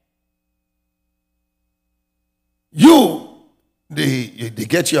anointed, they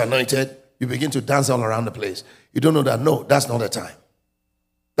get you anointed, you begin to dance all around the place. You don't know that. No, that's not the time.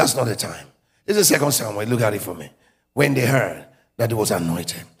 That's not the time. This is 2 Samuel. Look at it for me. When they heard that he was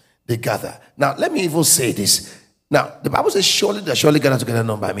anointed, they gathered. Now, let me even say this. Now, the Bible says, surely gather together,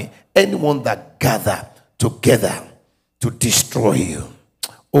 not by me. Anyone that gather together to destroy you,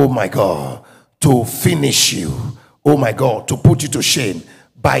 oh my God, to finish you, oh my God, to put you to shame,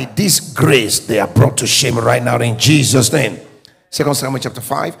 by this grace they are brought to shame right now in Jesus' name. 2 Samuel chapter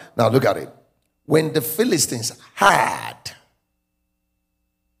 5. Now look at it. When the Philistines heard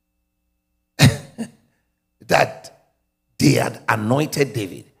that they had anointed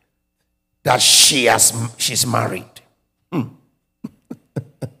David, that she's married,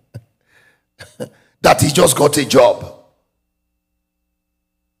 that he just got a job.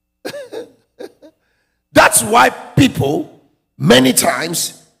 That's why people, many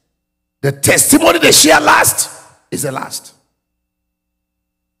times, the testimony they share last is the last.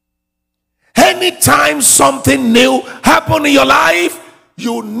 Anytime something new happens in your life,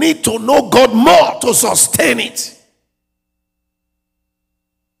 you need to know God more to sustain it.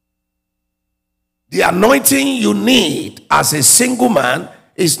 The anointing you need as a single man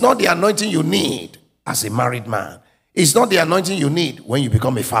is not the anointing you need as a married man. It's not the anointing you need when you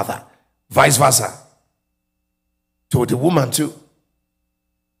become a father. Vice versa. To the woman too.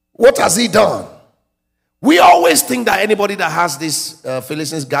 What has he done? We always think that anybody that has this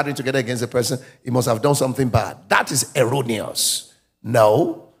Philistines gathering together against a person, he must have done something bad. That is erroneous.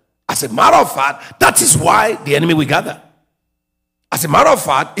 No. As a matter of fact, that is why the enemy will gather. As a matter of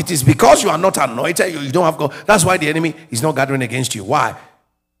fact, it is because you are not anointed, you don't have God. That's why the enemy is not gathering against you. Why?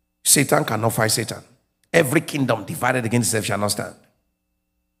 Satan cannot fight Satan. Every kingdom divided against itself shall not stand.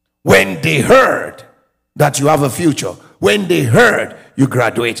 When they heard that you have a future, when they heard you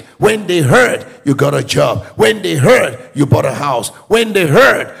graduate, when they heard you got a job, when they heard you bought a house, when they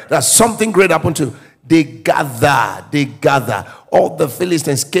heard that something great happened to you, they gather. All the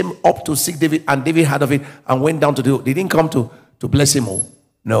Philistines came up to seek David, and David heard of it and went down to do it. They didn't come to bless him.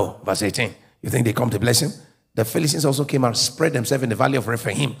 No, verse 18. You think they come to bless him? The Philistines also came and spread themselves in the valley of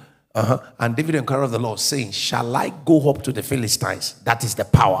Rephaim. And David inquired of the Lord, saying, shall I go up to the Philistines? That is the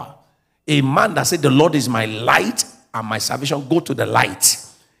power. A man that said, the Lord is my light and my salvation, go to the light.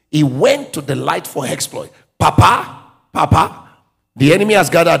 He went to the light for exploit. Papa, the enemy has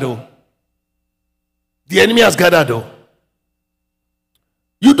gathered though. The enemy has gathered though.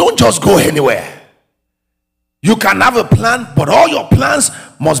 You don't just go anywhere. You can have a plan, but all your plans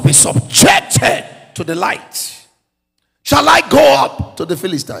must be subjected to the light. Shall I go up to the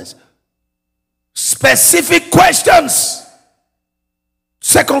Philistines? Specific questions.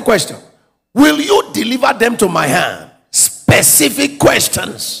 Second question. Will you deliver them to my hand? Specific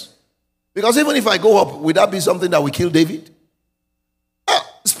questions. Because even if I go up, would that be something that will kill David?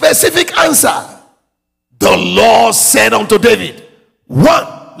 Specific answer. The Lord said unto David,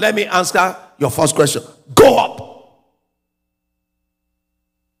 1, let me answer your first question. Go up.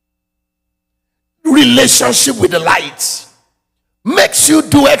 Relationship with the light makes you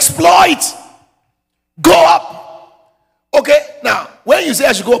do exploit. Go up. Okay, now when you say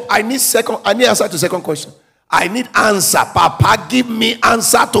I should go up, I need answer to second question. I need answer. Papa, give me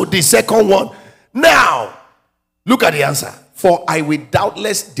answer to the second one. Now, look at the answer. For I will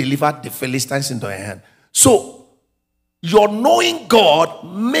doubtless deliver the Philistines into your hand. So, your knowing God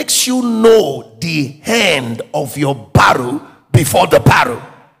makes you know the end of your battle before the battle.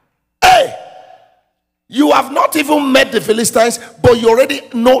 Hey! You have not even met the Philistines, but you already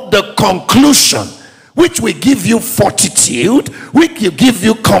know the conclusion, which will give you fortitude, which will give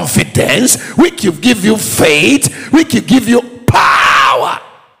you confidence, which will give you faith, which will give you power.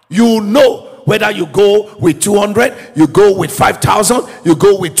 You know whether you go with 200, you go with 5,000, you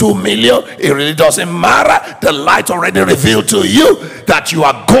go with 2 million, it really doesn't matter. The light already revealed to you that you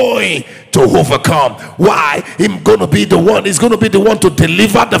are going to overcome. Why? He's going to be the one to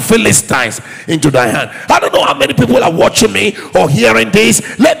deliver the Philistines into thy hand. I don't know how many people are watching me or hearing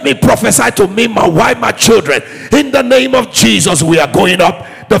this. Let me prophesy to me, my wife, my children. In the name of Jesus, we are going up.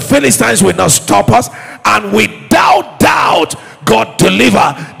 The Philistines will not stop us, and without doubt, God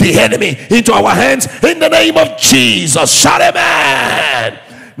deliver the enemy into our hands in the name of Jesus. Shout amen.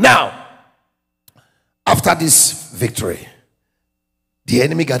 Now, After this victory, the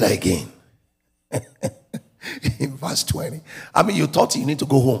enemy gathered again. In verse 20. I mean, you thought you need to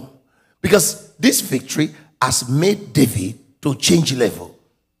go home. Because this victory has made David to change level.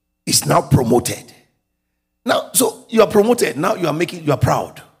 He's now promoted. Now, so you are promoted. Now you are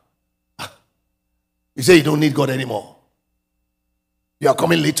proud. You say you don't need God anymore. You are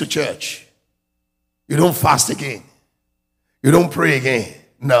coming late to church. You don't fast again. You don't pray again.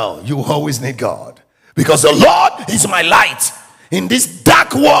 No, you always need God. Because the Lord is my light in this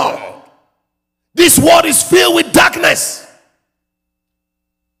dark world. This world is filled with darkness.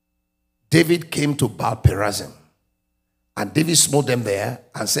 David came to Baal Perazim. And David smote them there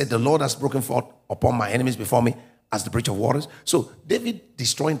and said, the Lord has broken forth upon my enemies before me as the breach of waters. So David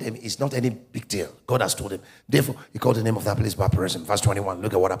destroying them is not any big deal. God has told him. Therefore, he called the name of that place Baal Perazim. Verse 21.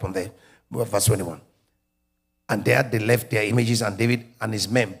 Look at what happened there. Verse 21. And there they left their images, and David and his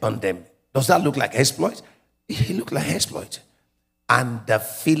men burned them. Does that look like exploit? It looked like exploit. And the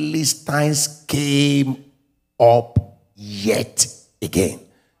Philistines came up yet again.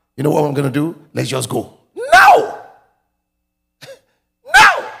 You know what I'm going to do? Let's just go. No!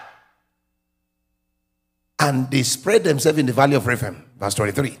 No! And they spread themselves in the valley of Rephaim. Verse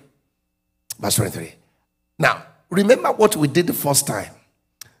 23. Verse 23. Now, remember what we did the first time.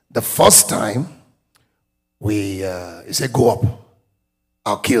 The first time, he said, go up.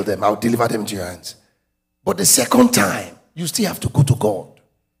 I'll kill them. I'll deliver them into your hands. But the second time, you still have to go to God.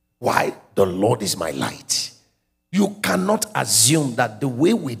 Why? The Lord is my light. You cannot assume that the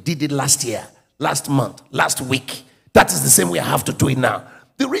way we did it last year, last month, last week, that is the same way I have to do it now.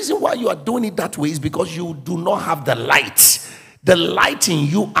 The reason why you are doing it that way is because you do not have the light. The light in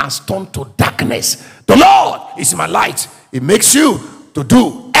you has turned to darkness. The Lord is my light. It makes you to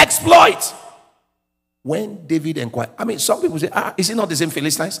do exploit. When David inquired, I mean, some people say, is it not the same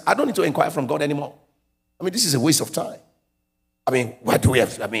Philistines? I don't need to inquire from God anymore. I mean, this is a waste of time. I mean, what do we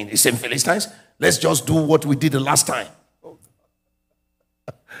have? I mean, the same Philistines? Let's just do what we did the last time.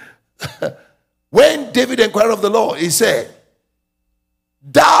 When David inquired of the Lord, he said,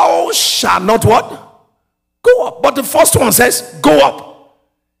 thou shalt not what? Go up. But the first one says, go up.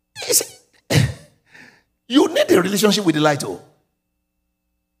 He said, you need a relationship with the light, oh.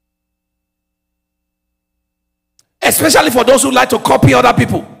 Especially for those who like to copy other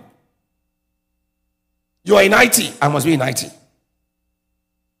people. You are in IT, I must be in IT.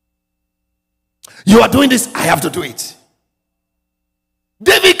 You are doing this, I have to do it.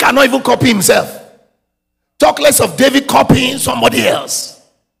 David cannot even copy himself. Talk less of David copying somebody else.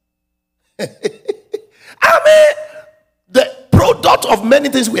 I mean, the product of many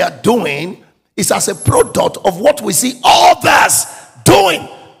things we are doing is as a product of what we see others doing.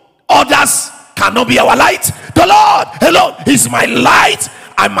 Others cannot be our light. The Lord alone is my light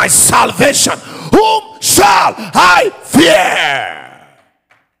and my salvation. Whom shall I fear?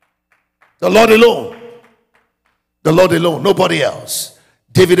 The Lord alone. The Lord alone, nobody else.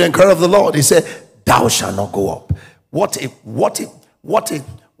 David inquired of the Lord. He said, thou shalt not go up. What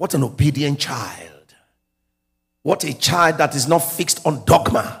an obedient child. What a child that is not fixed on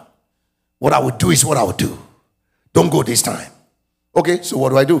dogma. What I would do is what I would do. Don't go this time. Okay, so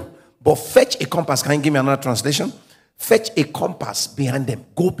what do? But fetch a compass. Can you give me another translation? Fetch a compass behind them.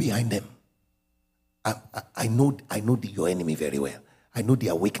 Go behind them. I know your enemy very well. I know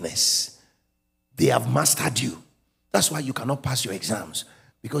their weakness. They have mastered you. That's why you cannot pass your exams.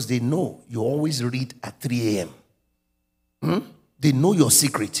 Because they know you always read at 3 a.m. They know your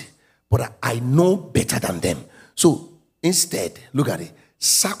secret. But I know better than them. So instead, look at it.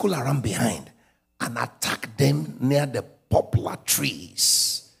 Circle around behind and attack them near the poplar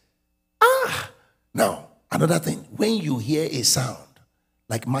trees. Now, another thing. When you hear a sound,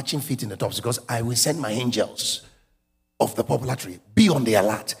 like marching feet in the tops, because I will send my angels of the poplar tree, be on the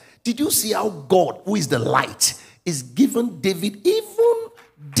alert. Did you see how God, who is the light, is giving David even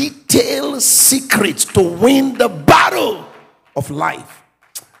detailed secrets to win the battle of life?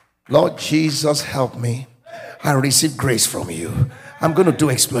 Lord Jesus, help me. I receive grace from you. I'm going to do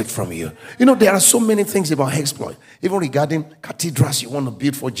exploit from you. You know, there are so many things about exploit. Even regarding cathedrals you want to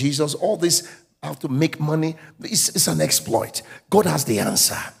build for Jesus, all this, how to make money, it's an exploit. God has the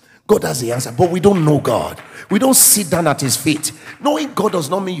answer. God has the answer. But we don't know God. We don't sit down at his feet. Knowing God does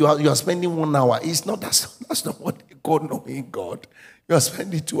not mean you are spending 1 hour. It's not, that's not what they call knowing God. You are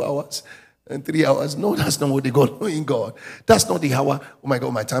spending 2 hours and 3 hours. No, that's not what they call knowing God. That's not the hour. Oh my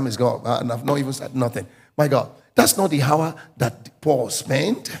God, my time is gone. And I've not even said nothing. My God, that's not the hour that Paul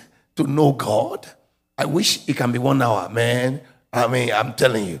spent to know God. I wish it can be 1 hour, man. I mean, I'm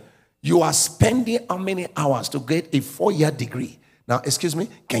telling you. You are spending how many hours to get a 4-year degree? Now, excuse me,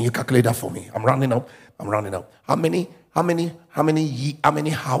 can you calculate that for me? I'm rounding up. I'm rounding up. How many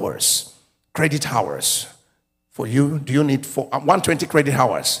hours, credit hours for you? Do you need 120 credit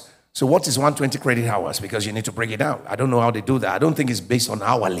hours? So what is 120 credit hours? Because you need to break it down. I don't know how they do that. I don't think it's based on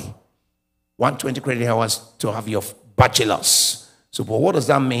hourly. 120 credit hours to have your bachelor's. So, but what does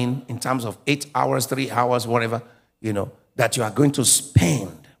that mean in terms of 8 hours, 3 hours, whatever, that you are going to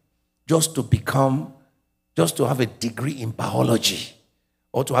spend just to have a degree in biology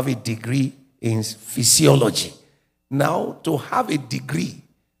or to have a degree in physiology. Now, to have a degree,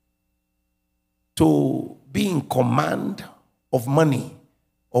 to be in command of money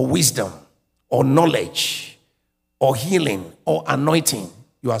or wisdom or knowledge or healing or anointing,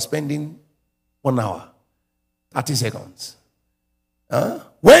 you are spending 1 hour, 30 seconds.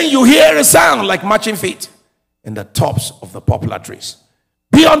 When you hear a sound like marching feet in the tops of the poplar trees,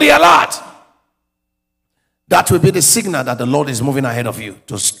 be on the alert. That will be the signal that the Lord is moving ahead of you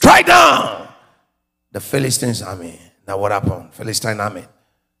to strike down the Philistines' army. Now what happened? Philistine army.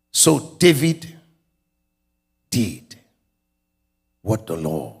 So David did what the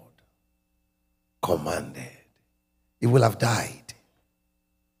Lord commanded. He will have died.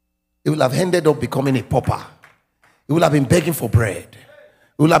 He will have ended up becoming a pauper. He will have been begging for bread.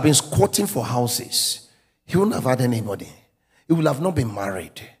 He will have been squatting for houses. He wouldn't have had anybody. He will have not been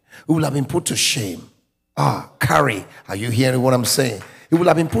married. He will have been put to shame. Carry. Are you hearing what I'm saying? He will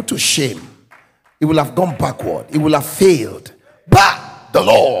have been put to shame. He will have gone backward. He will have failed. But the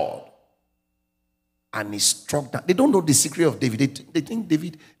Lord. And he struck down. They don't know the secret of David. They think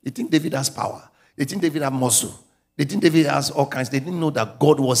David has power. They think David has muscle. They think David has all kinds. They didn't know that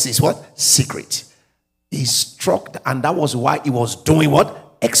God was his what? Secret. He struck, and that was why he was doing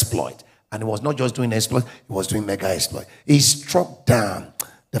what? Exploit. And he was not just doing exploit, he was doing mega exploit. He struck down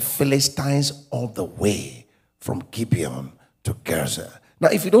the Philistines all the way from Gibeon to Gaza. Now,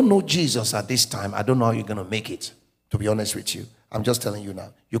 if you don't know Jesus at this time, I don't know how you're going to make it. To be honest with you, I'm just telling you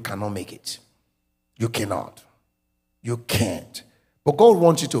now, you cannot make it. You cannot. You can't. But God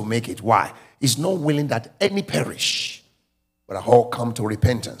wants you to make it. Why? He's not willing that any perish, but all come to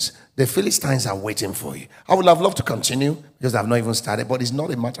repentance. The Philistines are waiting for you. I would have loved to continue because I've not even started, but it's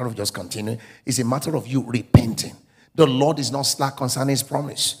not a matter of just continuing. It's a matter of you repenting. The Lord is not slack concerning his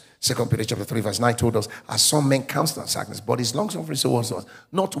promise. 2 Peter chapter 3 verse 9 told us, as some men count on slackness, but his long suffering so also,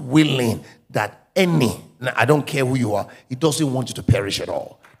 not willing that any, I don't care who you are, he doesn't want you to perish at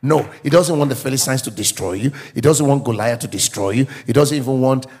all. No, he doesn't want the Philistines to destroy you. He doesn't want Goliath to destroy you. He doesn't even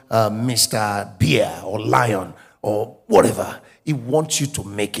want Mr. Bear or Lion or whatever. He wants you to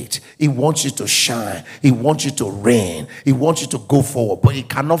make it. He wants you to shine. He wants you to reign. He wants you to go forward. But he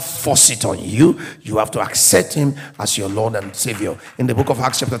cannot force it on you. You have to accept him as your Lord and Savior. In the book of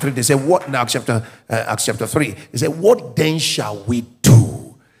Acts chapter 3, they say, what? Now, Acts chapter 3, they say, what then shall we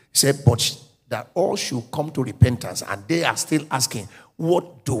do? He said, but that all should come to repentance. And they are still asking,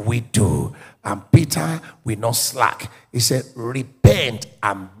 what do we do? And Peter will not slack. He said, repent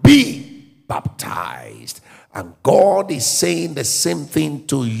and be baptized. And God is saying the same thing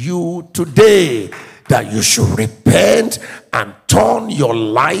to you today, that you should repent and turn your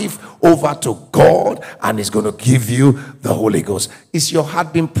life over to God, and he's going to give you the Holy Ghost. Is your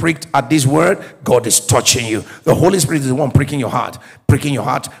heart being pricked at this word? God is touching you. The Holy Spirit is the one pricking your heart, pricking your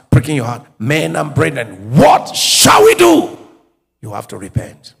heart, pricking your heart. Men and brethren, what shall we do? You have to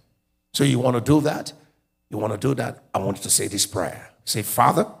repent. So you want to do that? You want to do that? I want you to say this prayer. Say,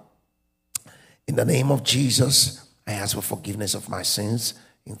 Father, in the name of Jesus, I ask for forgiveness of my sins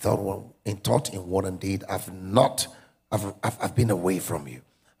in thought, in word, and deed. I've been away from you.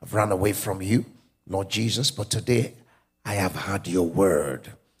 I've run away from you, Lord Jesus. But today, I have heard your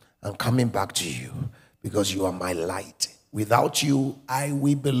word. I'm coming back to you because you are my light. Without you, I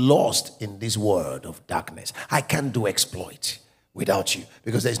will be lost in this world of darkness. I can't do exploit without you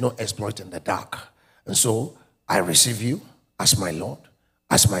because there's no exploit in the dark. And so I receive you as my Lord,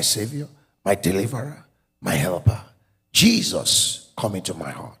 as my Savior, my deliverer, my helper. Jesus, come into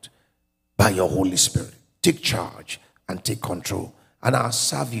my heart by your Holy Spirit. Take charge and take control. And I'll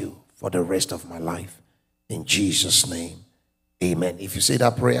serve you for the rest of my life. In Jesus' name, amen. If you say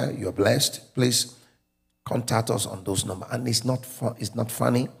that prayer, you're blessed. Please contact us on those numbers. And it's not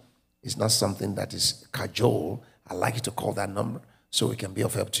funny. It's not something that is cajole. I like you to call that number so we can be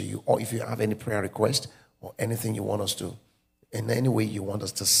of help to you. Or if you have any prayer request or anything you want us to, in any way you want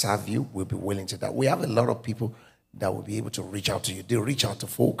us to serve you, we'll be willing to that. We have a lot of people that will be able to reach out to you. They reach out to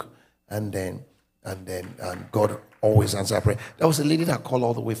folk, and God always answers our prayer. There was a lady that called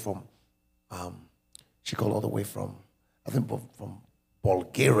all the way from, I think from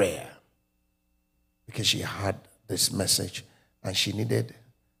Bulgaria, because she had this message and she needed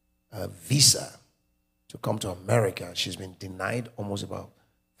a visa to come to America. She's been denied almost about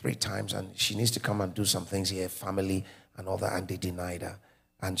 3 times, and she needs to come and do some things here, family and all that, and they denied her.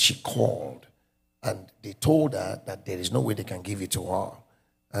 And she called, and they told her that there is no way they can give it to her.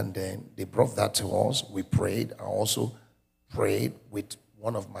 And then they brought that to us. We prayed. I also prayed with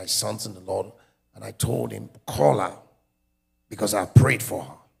one of my sons in the Lord, and I told him, call her, because I prayed for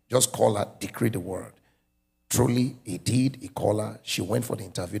her. Just call her, decree the word. Truly, he did. He called her. She went for the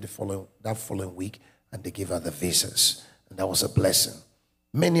interview that following week, and they gave her the visas. And that was a blessing.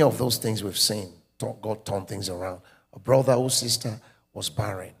 Many of those things we've seen, God turned things around. A brother or sister was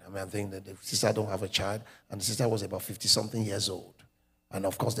barren. I mean, I think that the sister don't have a child, and the sister was about 50-something years old. And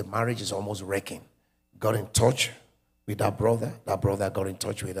of course, the marriage is almost wrecking. Got in touch with that brother. That brother got in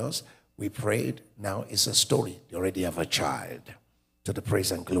touch with us. We prayed. Now it's a story. They already have a child, to the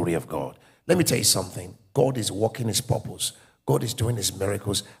praise and glory of God. Let me tell you something. God is working his purpose. God is doing his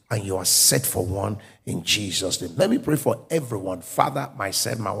miracles, and you are set for one in Jesus' name. Let me pray for everyone. Father,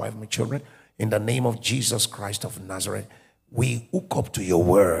 myself, my wife, my children, in the name of Jesus Christ of Nazareth, we hook up to your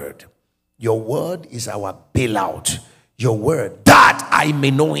word. Your word is our bailout. Your word, that I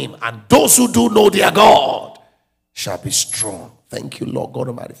may know him, and those who do know their God shall be strong. Thank you, Lord God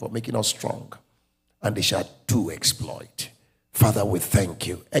Almighty, for making us strong, and they shall do exploit. Father, we thank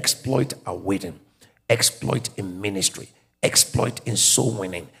you. Exploit are waiting. Exploit in ministry. Exploit in soul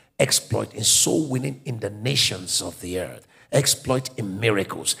winning. Exploit in soul winning in the nations of the earth. Exploit in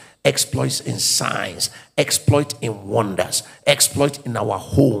miracles. Exploits in signs. Exploit in wonders. Exploit in our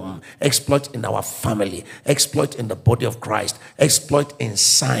home. Exploit in our family. Exploit in the body of Christ. Exploit in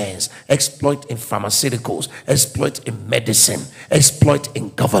science. Exploit in pharmaceuticals. Exploit in medicine. Exploit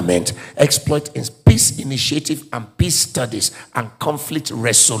in government. Exploit in peace initiative and peace studies and conflict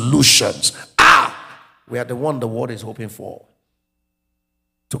resolutions. We are the one the world is hoping for.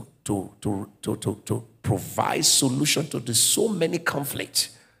 To provide solution to the so many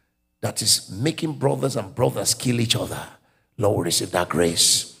conflicts that is making brothers and brothers kill each other. Lord, we receive that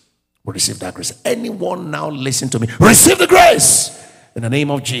grace. We receive that grace. Anyone now listen to me, receive the grace in the name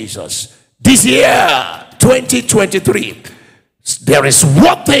of Jesus. This year 2023, there is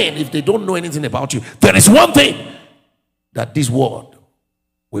one thing, if they don't know anything about you, there is one thing that this world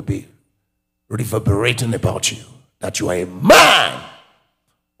will be reverberating about you, that you are a man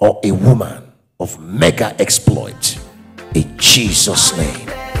or a woman of mega exploit. In Jesus' name,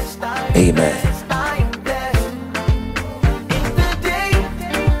 amen.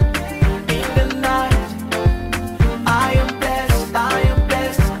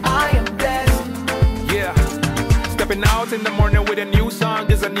 Out in the morning with a new song,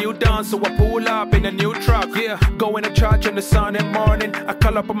 there's a new dance, so I pull up in a new truck. Yeah, going to church in the sun and morning. I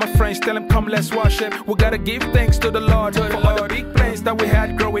call up on my friends, tell them come let's worship. We gotta give thanks to the Lord for all the big plans that we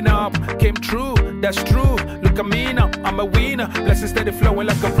had growing up came true. That's true. Look at me now, I'm a winner. Blessings steady flowing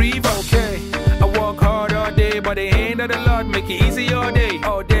like a river. Okay, I work hard all day, but the hand of the Lord make it easy all day.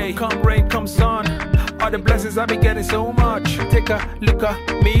 All day, come rain, come sun. All the blessings I be getting so much. Take a look at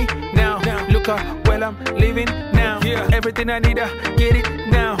me now. Look at well I'm living now. Yeah, everything I need, I get it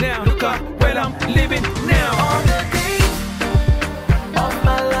now. Look at well I'm living now. All the days of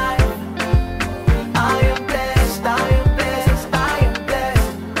my life, I am blessed, I am blessed, I am blessed.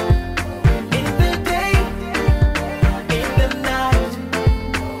 In the day, in the night,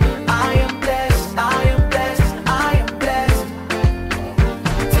 I am blessed, I am blessed, I am blessed.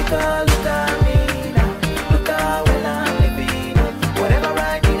 Take a look at me now, look at well I'm living now. Whatever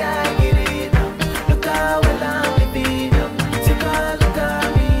I need, I get it now. Look at well I'm living now. Take a look at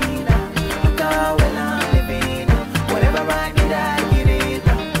me now, look at well I'm living now. Whatever I need, I get it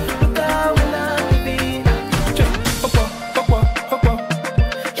now. Look at well I'm living now.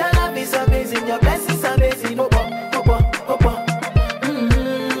 Your love is amazing, your blessings amazing.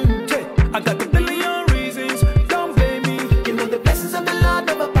 I got a billion reasons, don't blame me. You know the blessings of the Lord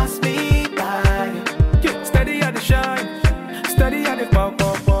never pass me by. Yeah, steady at the shine, steady at the pop.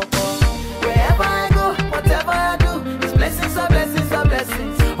 Wherever I go, whatever I do, His blessings are blessings are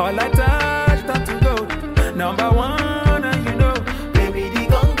blessings. All I touch, turn to gold. Number one, and you know. Play me the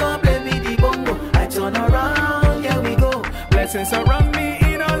gongo, play me the bongo. I turn around, here we go. Blessings surround me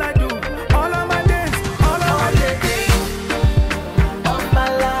in all I do. All of my days, all of my All the days. days of my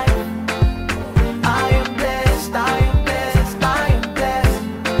life, I am blessed, I am blessed, I am blessed.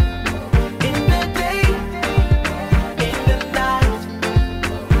 In the day, in the night,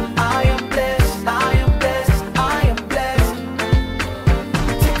 I am blessed, I am blessed, I am blessed.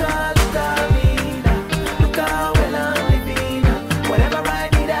 Take a look at me now, look how well I'm living now. Whatever I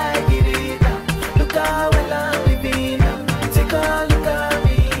need, I get it now. Look how well I'm living now. Take a look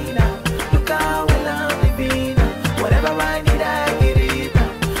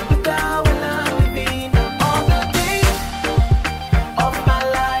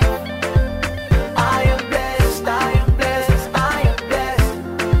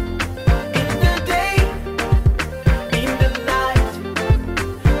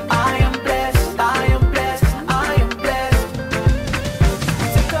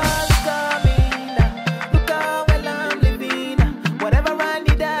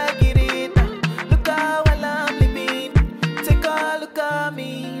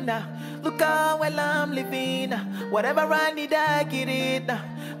living now. Look how well I'm living now. Whatever I need, I get it now.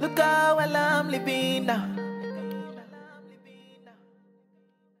 Look how well I'm living now.